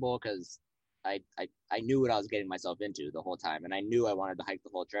terrible, because I knew what I was getting myself into the whole time, and I knew I wanted to hike the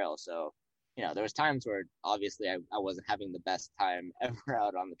whole trail. So, there was times where obviously I wasn't having the best time ever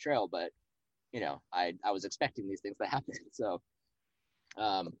out on the trail, but, I was expecting these things to happen. So,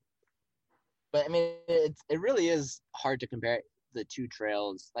 but I mean, it really is hard to compare the two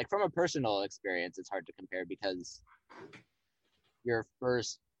trails. Like from a personal experience, it's hard to compare because your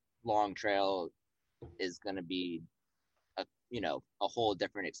first long trail is going to be a whole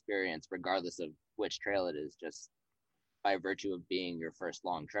different experience regardless of which trail it is, just by virtue of being your first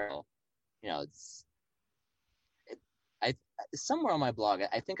long trail. I somewhere on my blog,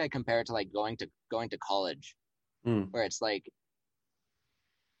 I think I compare it to like going to college, where it's like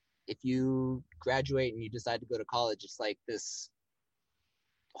if you graduate and you decide to go to college, it's like this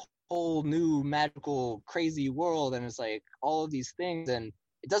whole new magical crazy world, and it's like all of these things, and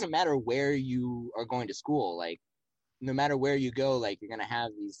it doesn't matter where you are going to school. Like no matter where you go, like you're gonna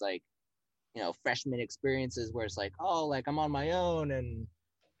have these like freshman experiences where it's like, oh, like I'm on my own and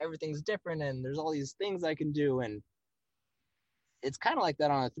everything's different and there's all these things I can do. And it's kind of like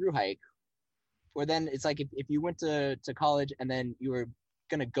that on a through hike, where then it's like if you went to college and then you were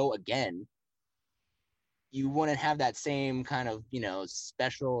gonna go again, you wouldn't have that same kind of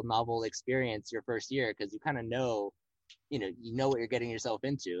special novel experience your first year, because you kind of know you know what you're getting yourself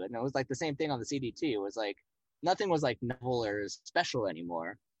into. And it was like the same thing on the CDT. It was like nothing was like novel or special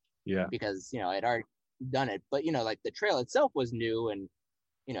anymore. Yeah. Because I'd already done it. But like the trail itself was new and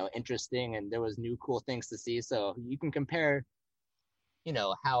interesting, and there was new cool things to see. So you can compare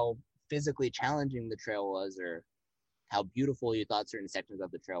how physically challenging the trail was, or how beautiful you thought certain sections of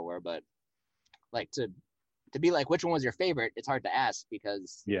the trail were. But like to be like, which one was your favorite? It's hard to ask,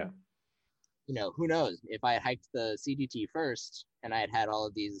 because who knows, if I had hiked the CDT first and I had all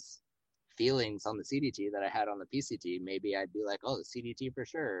of these feelings on the CDT that I had on the PCT, maybe I'd be like, oh, the CDT for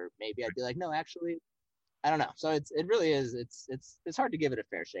sure. Maybe I'd be like, no, actually, I don't know. So it really is, it's hard to give it a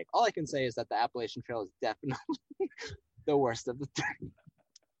fair shake. All I can say is that the Appalachian Trail is definitely the worst of the three.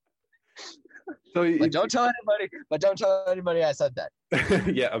 So But don't tell anybody I said that.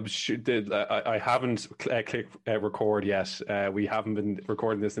 Yeah, I'm sure. I haven't clicked record yet. We haven't been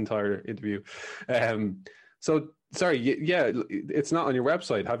recording this entire interview. So sorry. Yeah, it's not on your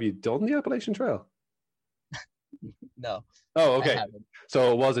website. Have you done the Appalachian Trail? No. Oh, okay.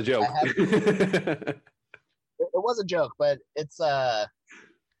 So it was a joke. It was a joke, but it's a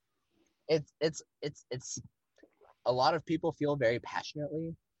lot of people feel very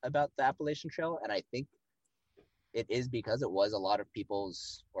passionately about the Appalachian Trail, and I think it is because it was a lot of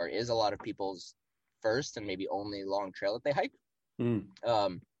people's, or is a lot of people's, first and maybe only long trail that they hike.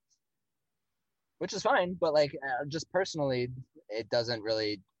 Which is fine, but like just personally, it doesn't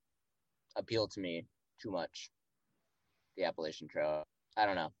really appeal to me too much. The Appalachian Trail, I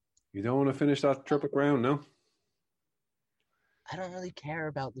don't know. You don't want to finish that Triple Crown, no? I don't really care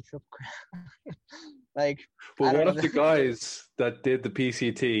about the Triple Crown. Like, but what if the guys that did the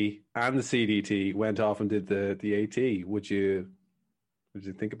PCT and the CDT went off and did the AT? Would you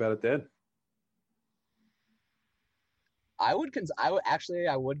think about it then? I would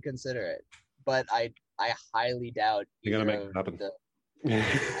consider it, but I highly doubt you're gonna make it happen. I'm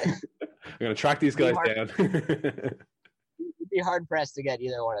gonna track these guys down. You'd be hard pressed to get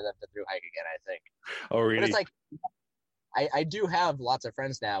either one of them to through hike again, I think. Oh, really? But it's like, I do have lots of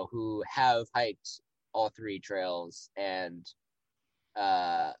friends now who have hiked all three trails, and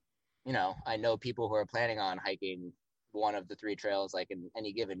I know people who are planning on hiking one of the three trails like in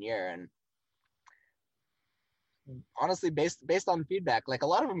any given year. And honestly, based on feedback, like a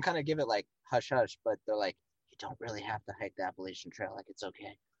lot of them kind of give it like hush hush, but they're like, you don't really have to hike the Appalachian Trail, like it's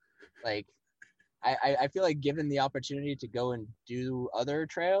okay. Like I feel like given the opportunity to go and do other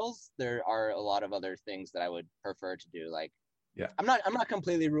trails, there are a lot of other things that I would prefer to do. Like, yeah, I'm not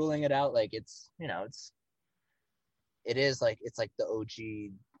completely ruling it out. Like it's like the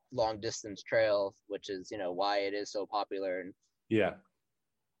OG long distance trail, which is why it is so popular. And yeah,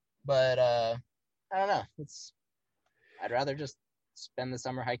 but I don't know. I'd rather just spend the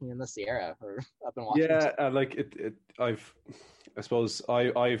summer hiking in the Sierra or up in Washington. Yeah, like I suppose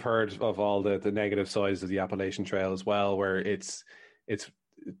I've heard of all the negative sides of the Appalachian Trail as well, where it's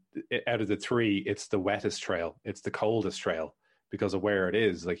out of the three, it's the wettest trail, it's the coldest trail because of where it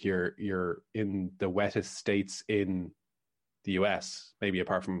is. Like you're in the wettest states in the US, maybe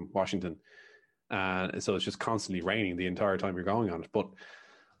apart from Washington, and so it's just constantly raining the entire time you're going on it. But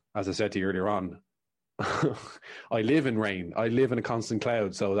as I said to you earlier on, I live in rain. I live in a constant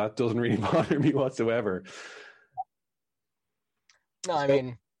cloud, so that doesn't really bother me whatsoever. No, I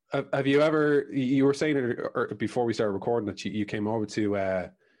mean, have you ever? You were saying before we started recording that you came over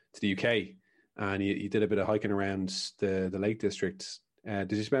to the UK and you did a bit of hiking around the Lake District.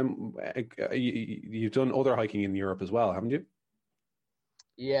 Did you spend? You've done other hiking in Europe as well, haven't you?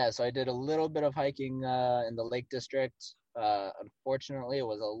 Yeah, so I did a little bit of hiking in the Lake District. Unfortunately, it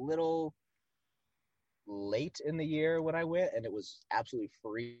was a little late in the year when I went, and it was absolutely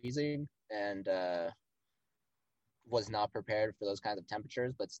freezing, and was not prepared for those kinds of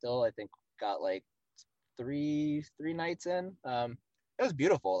temperatures. But still, I think got like three nights in. It was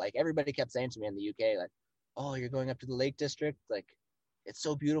beautiful. Like everybody kept saying to me in the UK, like, "Oh, you're going up to the Lake District? Like, it's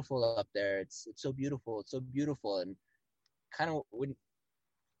so beautiful up there. It's so beautiful. It's so beautiful." And kind of when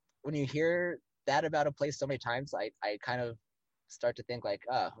you hear that about a place so many times, I kind of start to think like,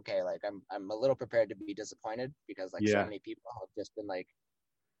 oh, okay, like I'm a little prepared to be disappointed because like so many people have just been like,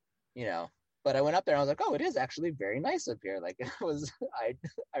 but I went up there and I was like, oh, it is actually very nice up here. Like it was,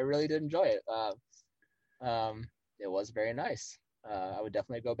 I really did enjoy it. It was very nice. I would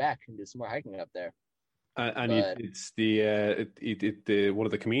definitely go back and do some more hiking up there. And it's the one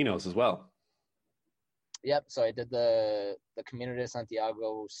of the Caminos as well. Yep. So I did the Camino de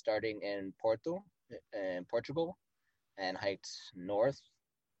Santiago starting in Porto, in Portugal, and hiked north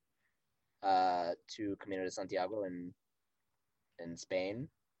to Camino de Santiago in Spain,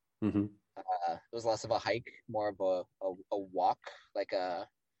 Mm-hmm. It was less of a hike, more of a walk, like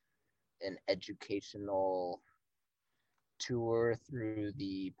an educational tour through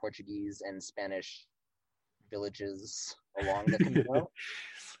the Portuguese and Spanish villages along the Camino.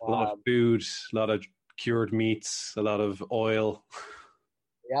 A lot of Um, food, a lot of cured meats, a lot of oil.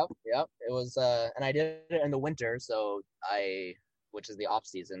 yep. It was, and I did it in the winter, which is the off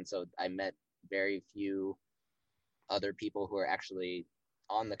season, so I met very few other people who are actually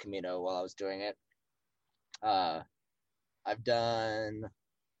on the Camino while I was doing it. Uh, I've done,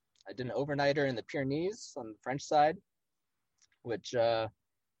 I did an overnighter in the Pyrenees on the French side, which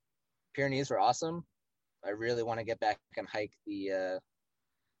Pyrenees were awesome. I really want to get back and hike the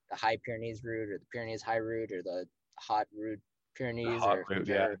High Pyrenees route or the Pyrenees High route or the Hot route The Pyrenees hot or route,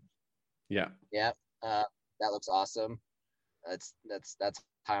 yeah. whichever. Yeah. Yeah, that looks awesome. That's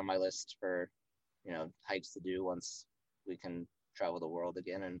high on my list for hikes to do once we can travel the world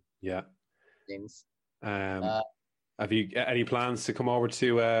again and Yeah. things. Um, Uh, have you any plans to come over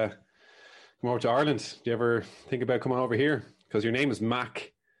to Ireland? Do you ever think about coming over here? Because your name is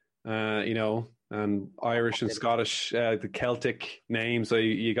Mac, and Irish and Scottish, the Celtic name. So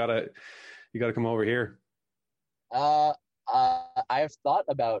you gotta come over here. I've thought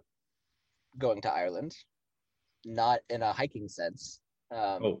about going to Ireland, not in a hiking sense.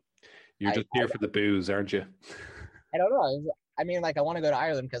 Oh, you're I, just here for the booze, aren't you? I don't know. I mean, like, I want to go to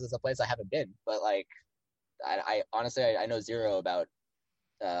Ireland because it's a place I haven't been, but like, I honestly, I know zero about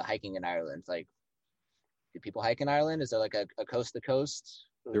hiking in Ireland. Like, do people hike in Ireland? Is there like a coast to coast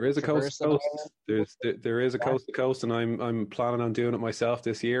There is a coast traverse to of coast. Ireland? There is a Yeah. coast to coast, and I'm planning on doing it myself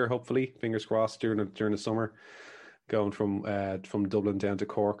this year. Hopefully, fingers crossed during the summer, going from Dublin down to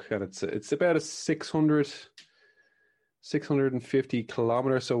Cork, and it's about a 650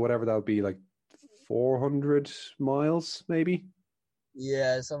 kilometers, so whatever that would be, like 400 miles, maybe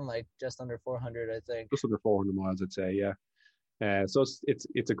Yeah, something like just under 400, I think. just under 400 miles, I'd say. Yeah. So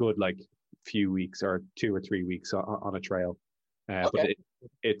it's a good like few weeks or 2 or 3 weeks on a trail. But Okay.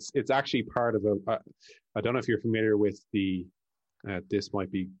 it's actually part of I don't know if you're familiar with this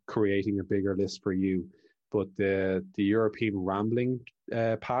might be creating a bigger list for you, but the European rambling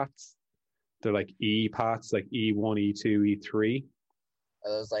paths, they're like E paths, like E1, E2, E3.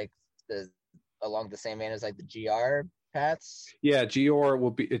 Are those like the along the same vein as like the GR paths? Yeah,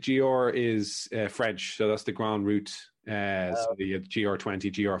 GR is French, so that's the Grand Route. So Oh, the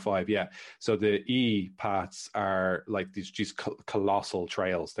GR20, GR5, yeah. So the E paths are like these just colossal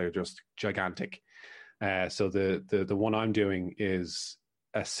trails. They're just gigantic. So the one I'm doing is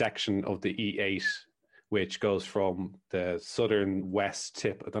a section of the E8, which goes from the southern west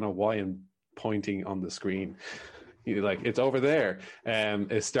tip. I don't know why I'm pointing on the screen. Like it's over there.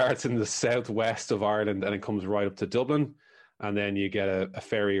 It starts in the southwest of Ireland and it comes right up to Dublin, and then you get a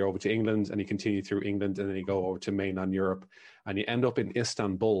ferry over to England, and you continue through England, and then you go over to mainland Europe, and you end up in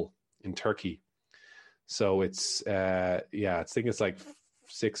Istanbul in Turkey. So it's I think it's like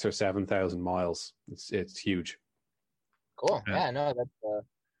 6 or 7 thousand miles. It's huge. cool. Yeah, no, that's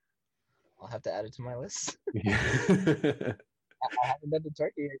I'll have to add it to my list. Yeah. I haven't been to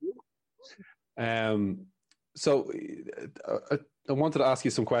Turkey. Have you? So I wanted to ask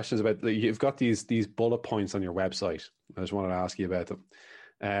you some questions about you've got these bullet points on your website. I just wanted to ask you about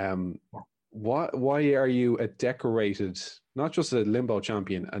them. Why are you a decorated, not just a limbo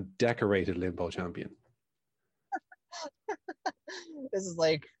champion, a decorated limbo champion? This is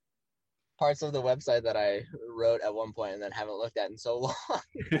like parts of the website that I wrote at one point and then haven't looked at in so long.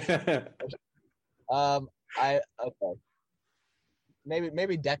 I okay.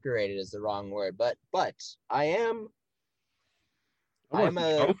 Maybe decorated is the wrong word, but I am I want to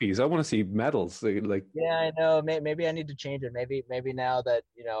see a trophies. I want to see medals. Like, yeah, I know. Maybe I need to change it. Maybe now that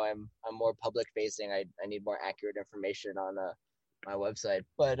I'm more public facing, I need more accurate information on my website.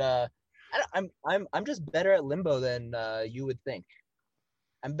 But I'm just better at limbo than you would think.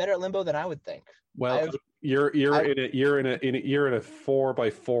 I'm better at limbo than I would think. well, I've you're I've you're in a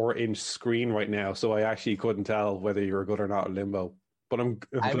 4x4 inch screen right now, so I actually couldn't tell whether you were good or not at limbo. But I'm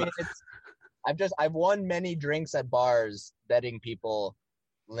I mean I've won many drinks at bars betting people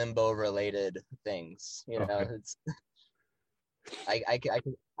limbo related things. okay. It's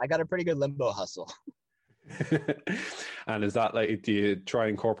I got a pretty good limbo hustle. And is that like, do you try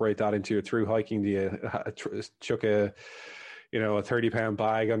and incorporate that into your through hiking? Do you chuck a 30-pound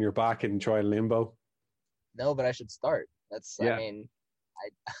bag on your back and try and limbo? No, but I should start. I Yeah, mean, I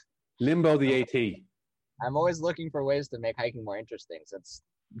limbo I'm, the AT I'm always looking for ways to make hiking more interesting since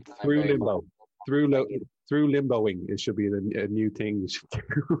I'm through very limbo, through limboing. It should be a new thing.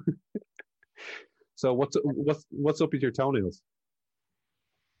 So what's up with your toenails?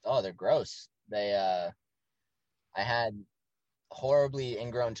 Oh, they're gross. I had horribly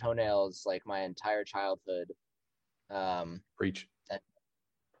ingrown toenails like my entire childhood. Um, Preach. that,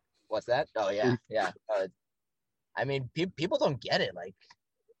 what's that? Oh yeah, yeah. I mean, people don't get it. Like,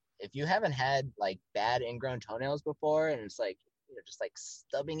 if you haven't had like bad ingrown toenails before, and it's like just like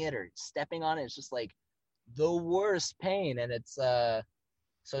stubbing it or stepping on it, it's just like the worst pain. And it's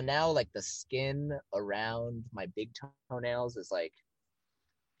so now like the skin around my big toenails is like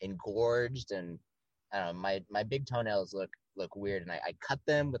engorged, and I don't know, my big toenails look weird, and I cut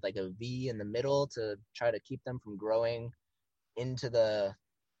them with like a V in the middle to try to keep them from growing into the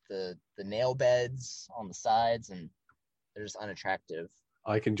nail beds on the sides, and they're just unattractive.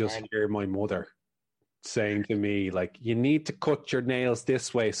 I can just And hear my mother saying to me, like, you need to cut your nails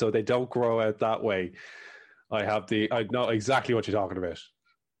this way so they don't grow out that way. I know exactly what you're talking about.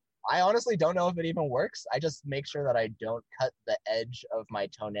 I honestly don't know if it even works. I just make sure that I don't cut the edge of my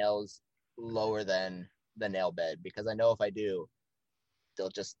toenails lower than the nail bed, because I know if I do,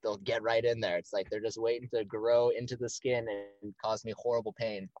 they'll get right in there. It's like they're just waiting to grow into the skin and cause me horrible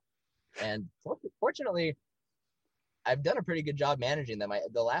pain. And fortunately, I've done a pretty good job managing them.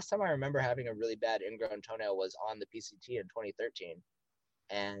 The last time I remember having a really bad ingrown toenail was on the PCT in 2013,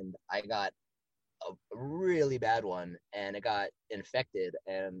 and I got a really bad one, and it got infected,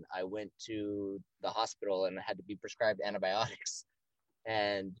 and I went to the hospital and had to be prescribed antibiotics,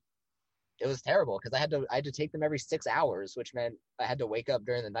 and it was terrible because I had to take them every 6 hours, which meant I had to wake up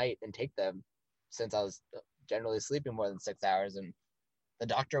during the night and take them, since I was generally sleeping more than 6 hours. And the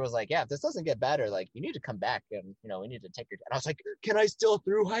doctor was like, yeah, if this doesn't get better, like, you need to come back, and we need to take your. And I was like, can I still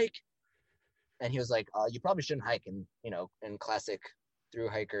through hike? And he was like, you probably shouldn't hike in classic through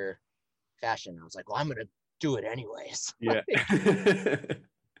hiker fashion. I was like, well, I'm gonna do it anyways. Yeah.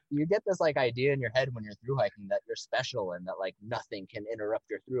 You get this like idea in your head when you're through hiking that you're special and that like nothing can interrupt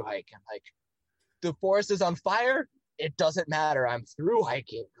your through hike. And like, the forest is on fire, it doesn't matter. I'm through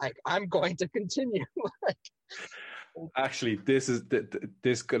hiking. Like, I'm going to continue. Like, Actually, this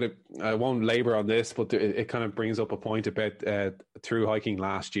gonna. I won't labor on this, but it kind of brings up a point about through hiking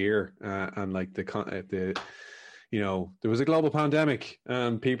last year, and like there was a global pandemic,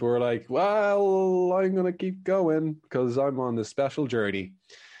 and people were like, "Well, I'm gonna keep going because I'm on this special journey."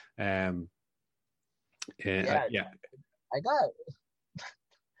 Um, yeah, yeah, I got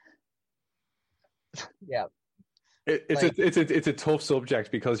yeah, like it's a tough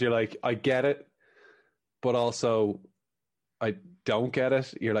subject because you're like, I get it, but also I don't get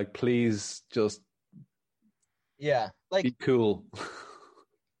it. You're like, please just yeah, be cool.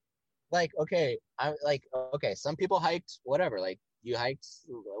 like okay, I like okay. Some people hiked, whatever. Like, you hiked.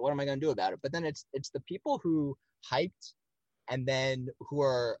 What am I going to do about it? But then it's the people who hiked and then who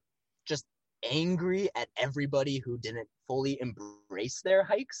are just angry at everybody who didn't fully embrace their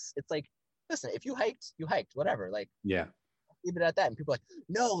hikes. It's like, listen, if you hiked, you hiked, whatever. Like, Yeah. leave it at that. And people are like,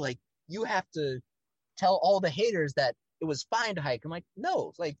 no, like, you have to tell all the haters that it was fine to hike. I'm like,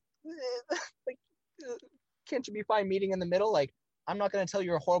 no, like, like, can't you be fine meeting in the middle? Like, I'm not going to tell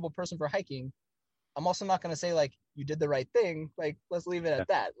you're a horrible person for hiking. I'm also not going to say like you did the right thing. Like, let's leave it Yeah. at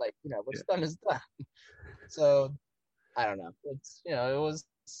that. Like, Yeah. what's done is done. So I don't know. It's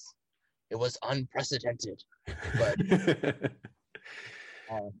it was unprecedented, but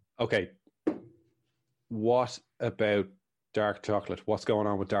uh, Okay. What about dark chocolate? What's going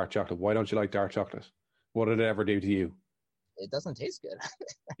on with dark chocolate? Why don't you like dark chocolate? What did it ever do to you? it doesn't taste good.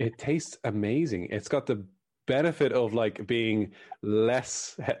 It tastes amazing. It's got the benefit of like being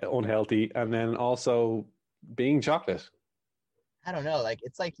less unhealthy and then also being chocolate. I don't know. Like,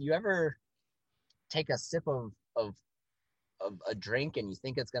 it's like, you ever take a sip of a drink and you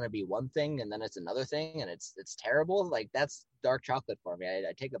think it's gonna be one thing and then it's another thing and it's terrible. Like, that's dark chocolate for me.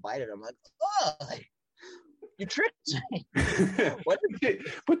 I take a bite and I'm like, oh, like, you tricked me. What?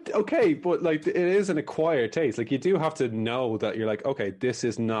 But okay, but like it is an acquired taste. Like you do have to know that you're like, okay, this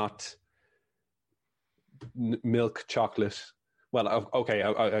is not milk chocolate. Well, okay,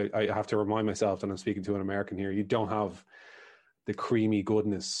 I have to remind myself that I'm speaking to an American here. You don't have the creamy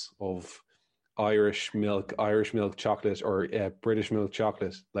goodness of Irish milk chocolate, or British milk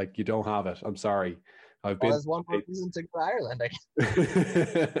chocolate. Like you don't have it. I'm sorry. I've Well, been. there's one more reason to go to Ireland.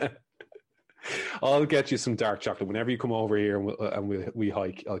 I'll get you some dark chocolate whenever you come over here and we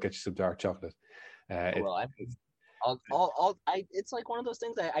hike. I'll get you some dark chocolate. Well, I mean, it's like one of those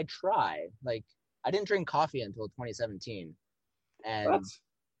things I try. Like, I didn't drink coffee until 2017, and That's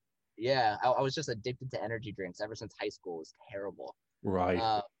yeah, I was just addicted to energy drinks ever since high school. It was terrible. right.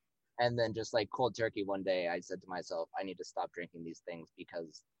 Uh, and then just like cold turkey one day, I said to myself, I need to stop drinking these things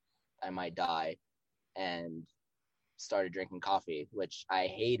because I might die. And started drinking coffee, which I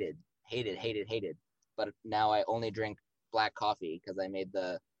hated. But now I only drink black coffee because I made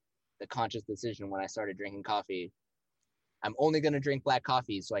the conscious decision when I started drinking coffee. I'm only going to drink black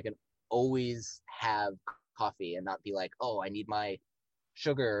coffee so I can always have coffee and not be like, oh, I need my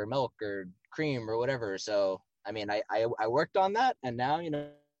sugar or milk or cream or whatever. So, I mean, I worked on that, and now,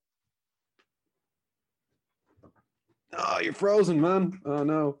 Oh, you're frozen, man. Oh,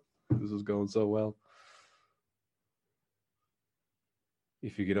 no. This is going so well.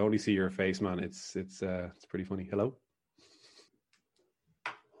 If you could only see your face, man, it's pretty funny. Hello?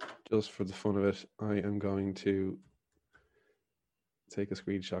 Just for the fun of it, I am going to take a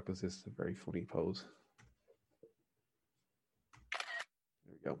screenshot because this is a very funny pose.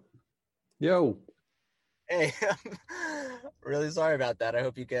 There we go. Yo. Hey, really sorry about that. I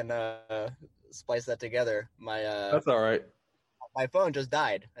hope you can splice that together. That's all right. My phone just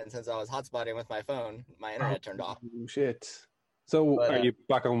died, and since I was hotspotting with my phone, my internet turned off. Shit. So, are you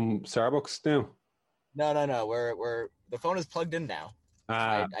back on Starbucks now? No. We're the phone is plugged in now.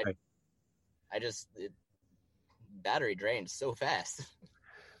 Okay. Battery drained so fast.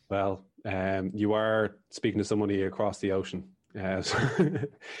 Well, you are speaking to somebody across the ocean. So,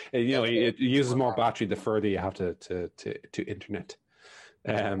 it uses more battery the further you have to internet.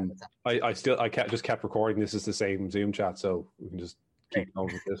 I just kept recording. This is the same Zoom chat, so we can just keep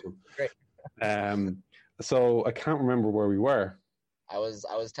going with this one. Great. So I can't remember where we were. I was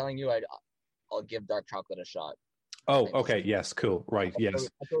telling you I'll give dark chocolate a shot. Oh, okay. Yes, cool. Right. Yes.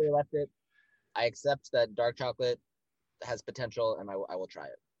 That's where we left it. I accept that dark chocolate has potential, and I will try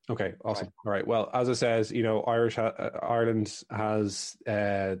it. Okay, awesome. All right. Well, as it says, Ireland has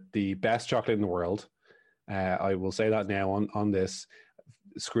the best chocolate in the world. I will say that now on this.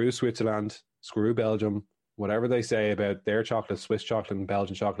 Screw Switzerland, screw Belgium, whatever they say about their chocolate, Swiss chocolate and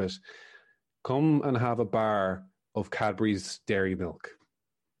Belgian chocolate. Come and have a bar of Cadbury's Dairy Milk.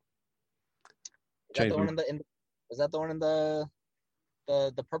 Is that the one in the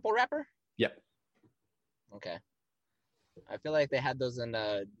purple wrapper? Yep. Okay. I feel like they had those in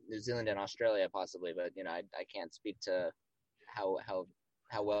New Zealand and Australia possibly, but I can't speak to how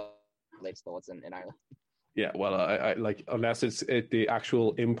well it relates to what's in Ireland. Yeah, well, I like unless it's the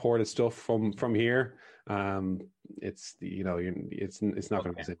actual imported stuff from here, it's it's not going to be the same.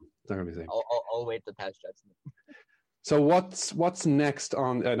 It's not going to be the same. I'll wait to pass judgment. So what's next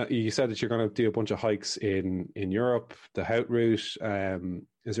on? You said that you're going to do a bunch of hikes in Europe, the Hout route.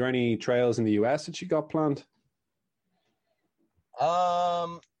 Is there any trails in the US that you got planned?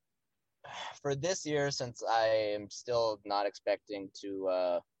 For this year, since I am still not expecting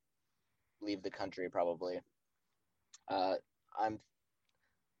to leave the country, probably, I'm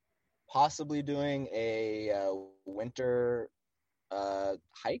possibly doing a winter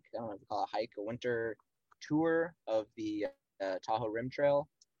hike. I don't know if you call it a hike, a winter tour of the Tahoe Rim Trail.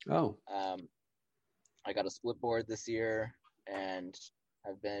 Oh. I got a split board this year, and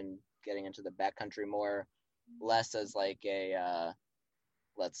I've been getting into the backcountry more, less as like a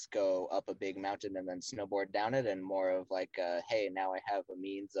let's go up a big mountain and then snowboard down it, and more of like hey, now I have a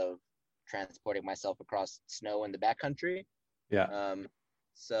means of transporting myself across snow in the backcountry. Yeah.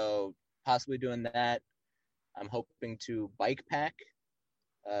 So possibly doing that. I'm hoping to bike pack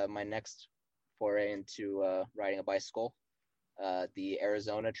my next foray into riding a bicycle, the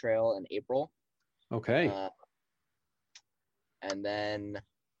Arizona Trail in April. Okay. And then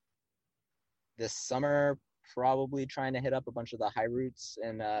this summer, probably trying to hit up a bunch of the high routes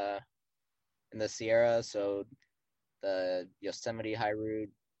in the Sierra. So the Yosemite high route,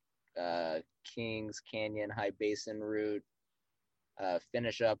 Kings Canyon High Basin route,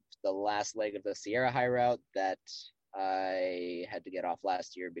 finish up the last leg of the Sierra High route that I had to get off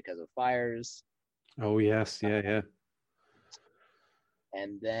last year because of fires. Oh, yes. Yeah.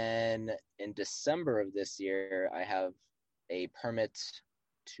 And then in December of this year, I have a permit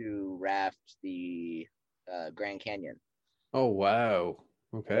to raft the Grand Canyon. Oh, wow.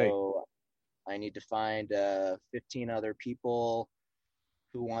 Okay. So I need to find 15 other people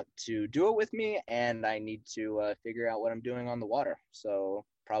who want to do it with me, and I need to figure out what I'm doing on the water. So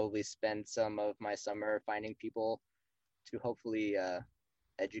probably spend some of my summer finding people to hopefully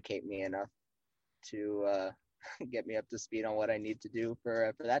educate me enough to get me up to speed on what I need to do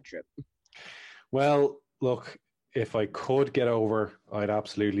for that trip. Well, look, if I could get over, I'd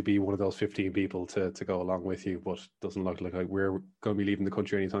absolutely be one of those 15 people to go along with you, but it doesn't look like we're going to be leaving the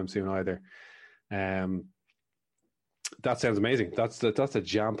country anytime soon either. That sounds amazing. That's a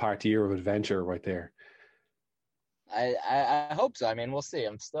jam-packed year of adventure right there. I hope so. I mean, we'll see.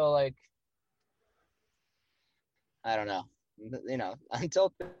 I'm still like, I don't know.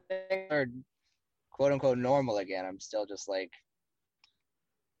 Until things are quote unquote normal again. I'm still just like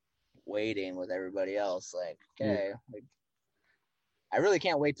waiting with everybody else. Like, okay, like, I really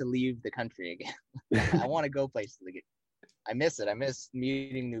can't wait to leave the country again. I want to go places again. I miss it. I miss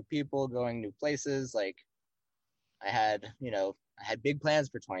meeting new people, going new places. Like, I had big plans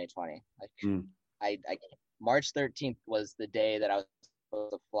for 2020. Like, I March 13th was the day that I was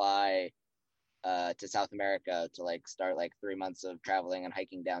supposed to fly to South America to like start like 3 months of traveling and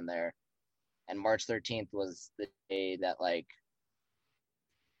hiking down there. And March 13th was the day that like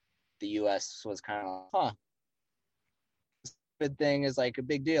the US was kind of like, thing is like a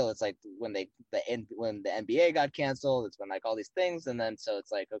big deal. It's like when the NBA got canceled, it's when like all these things, and then so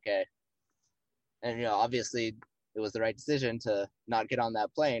it's like, okay. And obviously it was the right decision to not get on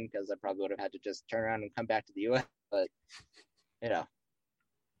that plane, because I probably would have had to just turn around and come back to the US. But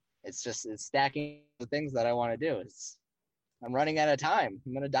it's stacking the things that I want to do. I'm running out of time.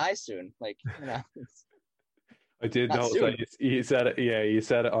 I'm gonna die soon. Like, I did notice that you said it. Yeah, you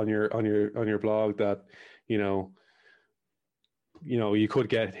said it on your blog that you could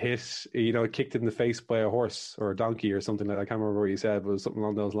get hit, kicked in the face by a horse or a donkey or something like that. I can't remember what you said, but it was something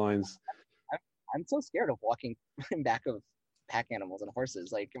along those lines. I'm so scared of walking in back of pack animals and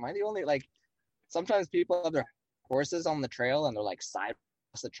horses. Like, am I the only, like, sometimes people have their horses on the trail and they're like side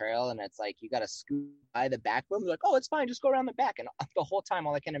across the trail, and it's like you got to scoot by the back of them. They're like, oh, it's fine, just go around the back. And the whole time,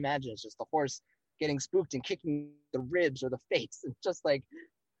 all I can imagine is just the horse getting spooked and kicking the ribs or the face. It's just like,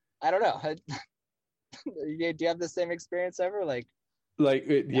 I don't know. Do you have the same experience ever? Like yeah, I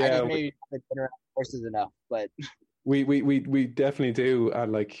think maybe I've been around horses enough, but we definitely do.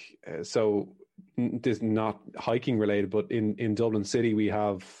 And like, so this is not hiking related, but in Dublin City we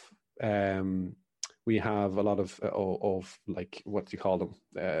have a lot of like, what do you call them,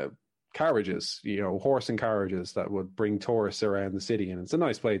 carriages, horse and carriages that would bring tourists around the city, and it's a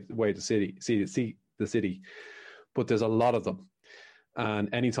nice way to see the city, but there's a lot of them.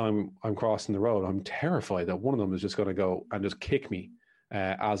 And anytime I'm crossing the road, I'm terrified that one of them is just going to go and just kick me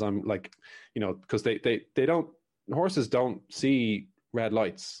as I'm like, because horses don't see red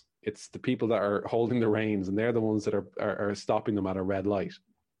lights. It's the people that are holding the reins, and they're the ones that are stopping them at a red light.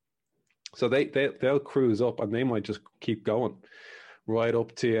 So they'll cruise up, and they might just keep going right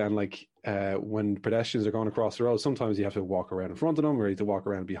up to you. And like, when pedestrians are going across the road, sometimes you have to walk around in front of them, or you have to walk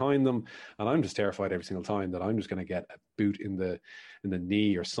around behind them. And I'm just terrified every single time that I'm just going to get a boot in the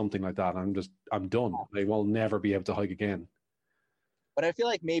knee or something like that. I'm done. I will never be able to hike again. But I feel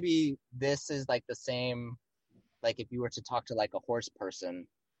like maybe this is like the same, like if you were to talk to like a horse person,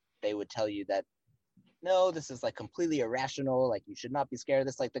 they would tell you that, no, this is like completely irrational. Like, you should not be scared of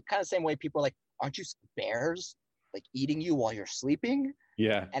this. Like the kind of same way people are like, aren't you bears like eating you while you're sleeping?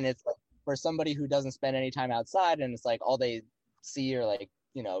 Yeah. And it's like, for somebody who doesn't spend any time outside, and it's like all they see are like,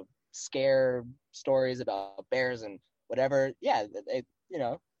 scare stories about bears and whatever. Yeah, they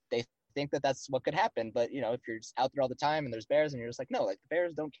think that that's what could happen. But if you're just out there all the time and there's bears, and you're just like, no, like the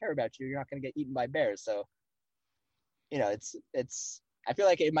bears don't care about you. You're not going to get eaten by bears. So, it's. I feel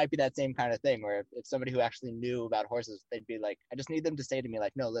like it might be that same kind of thing where if somebody who actually knew about horses, they'd be like, I just need them to say to me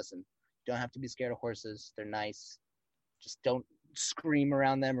like, no, listen, you don't have to be scared of horses. They're nice. Just don't scream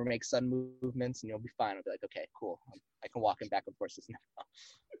around them or make sudden movements, and you'll be fine. I'll be like, okay, cool. I can walk in back with horses now.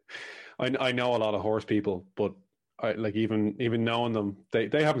 I know a lot of horse people, but I, like, even knowing them,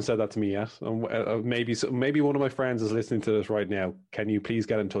 they haven't said that to me yet. Maybe one of my friends is listening to this right now. Can you please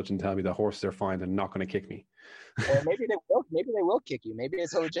get in touch and tell me the horses are fine and not going to kick me? Or maybe they will. Maybe they will kick you. Maybe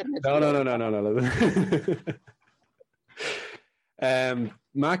it's a legitimate. No.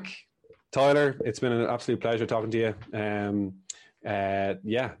 Mac, Tyler, it's been an absolute pleasure talking to you.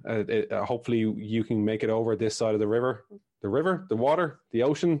 Hopefully you can make it over this side of the river, the water, the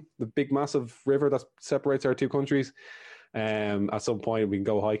ocean, the big massive river that separates our two countries. At some point we can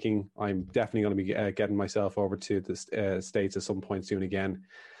go hiking. I'm definitely going to be getting myself over to the States at some point soon again.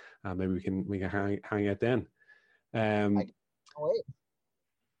 Maybe we can hang out then.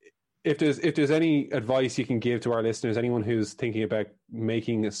 If there's any advice you can give to our listeners, anyone who's thinking about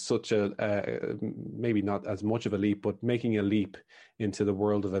making such a maybe not as much of a leap, but making a leap into the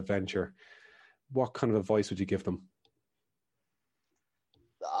world of adventure, what kind of advice would you give them?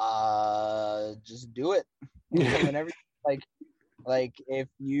 Just do it. Whenever, like if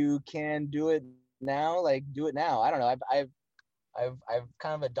you can do it now, like do it now. I don't know. I've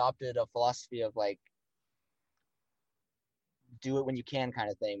kind of adopted a philosophy of like, do it when you can kind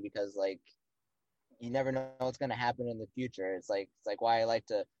of thing, because like you never know what's going to happen in the future. It's like why I like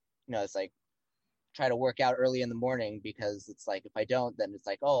to, it's like try to work out early in the morning, because it's like if I don't, then it's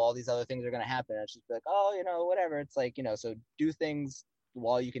like, oh, all these other things are going to happen. It's just like, oh, whatever. It's like, so do things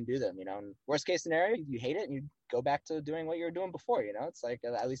while you can do them, and worst case scenario, you hate it and you go back to doing what you were doing before, it's like,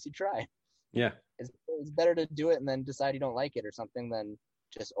 at least you try. Yeah. It's better to do it and then decide you don't like it or something than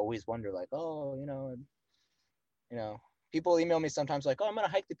just always wonder like, oh, people email me sometimes like, oh, I'm going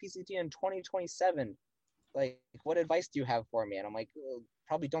to hike the PCT in 2027. Like, what advice do you have for me? And I'm like, well,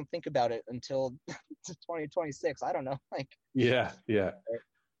 probably don't think about it until 2026. I don't know. Like, yeah.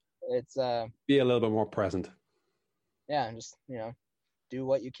 It's be a little bit more present. Yeah, and just do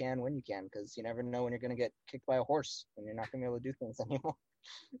what you can when you can, because you never know when you're going to get kicked by a horse and you're not going to be able to do things anymore.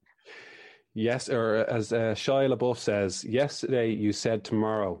 Yes, or as Shia LaBeouf says, yesterday you said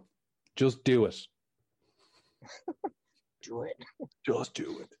tomorrow. Just do it. Do it. Just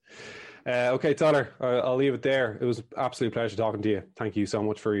do it. Okay, Tyler, I'll leave it there. It was an absolute pleasure talking to you. Thank you so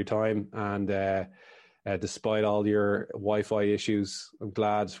much for your time. And despite all your Wi-Fi issues, I'm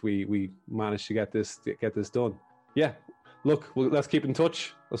glad we managed to get this done. Yeah, look, let's keep in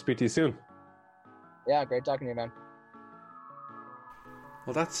touch. I'll speak to you soon. Yeah, great talking to you, man.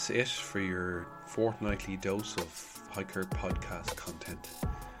 Well, that's it for your fortnightly dose of Hiker podcast content.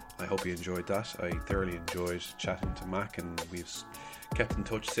 I hope you enjoyed that. I thoroughly enjoyed chatting to Mac, and we've kept in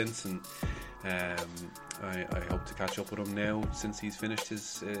touch since, and I hope to catch up with him now since he's finished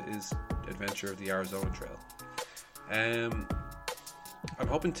his adventure of the Arizona Trail. I'm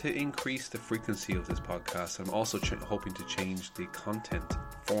hoping to increase the frequency of this podcast. I'm also hoping to change the content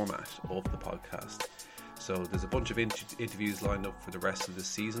format of the podcast. So there's a bunch of interviews lined up for the rest of the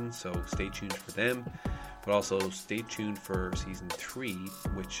season, so stay tuned for them. But also stay tuned for season 3,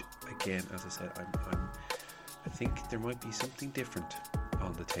 which again, as I said, I think there might be something different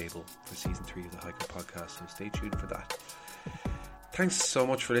on the table for season 3 of the Hiker podcast. So stay tuned for that. Thanks so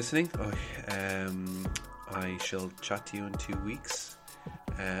much for listening. I shall chat to you in 2 weeks.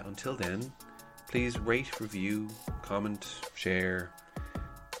 Until then, please rate, review, comment, share.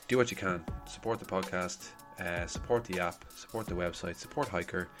 Do what you can. Support the podcast, support the app, support the website, support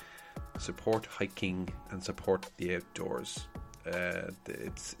Hiker, support hiking, and support the outdoors.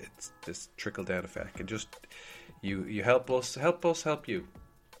 It's this trickle down effect, and just you help us help you.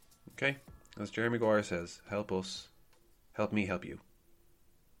 Okay, as Jerry Maguire says, help us, help me, help you.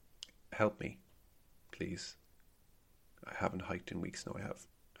 Help me, please. I haven't hiked in weeks. No, I have.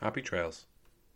 Happy trails.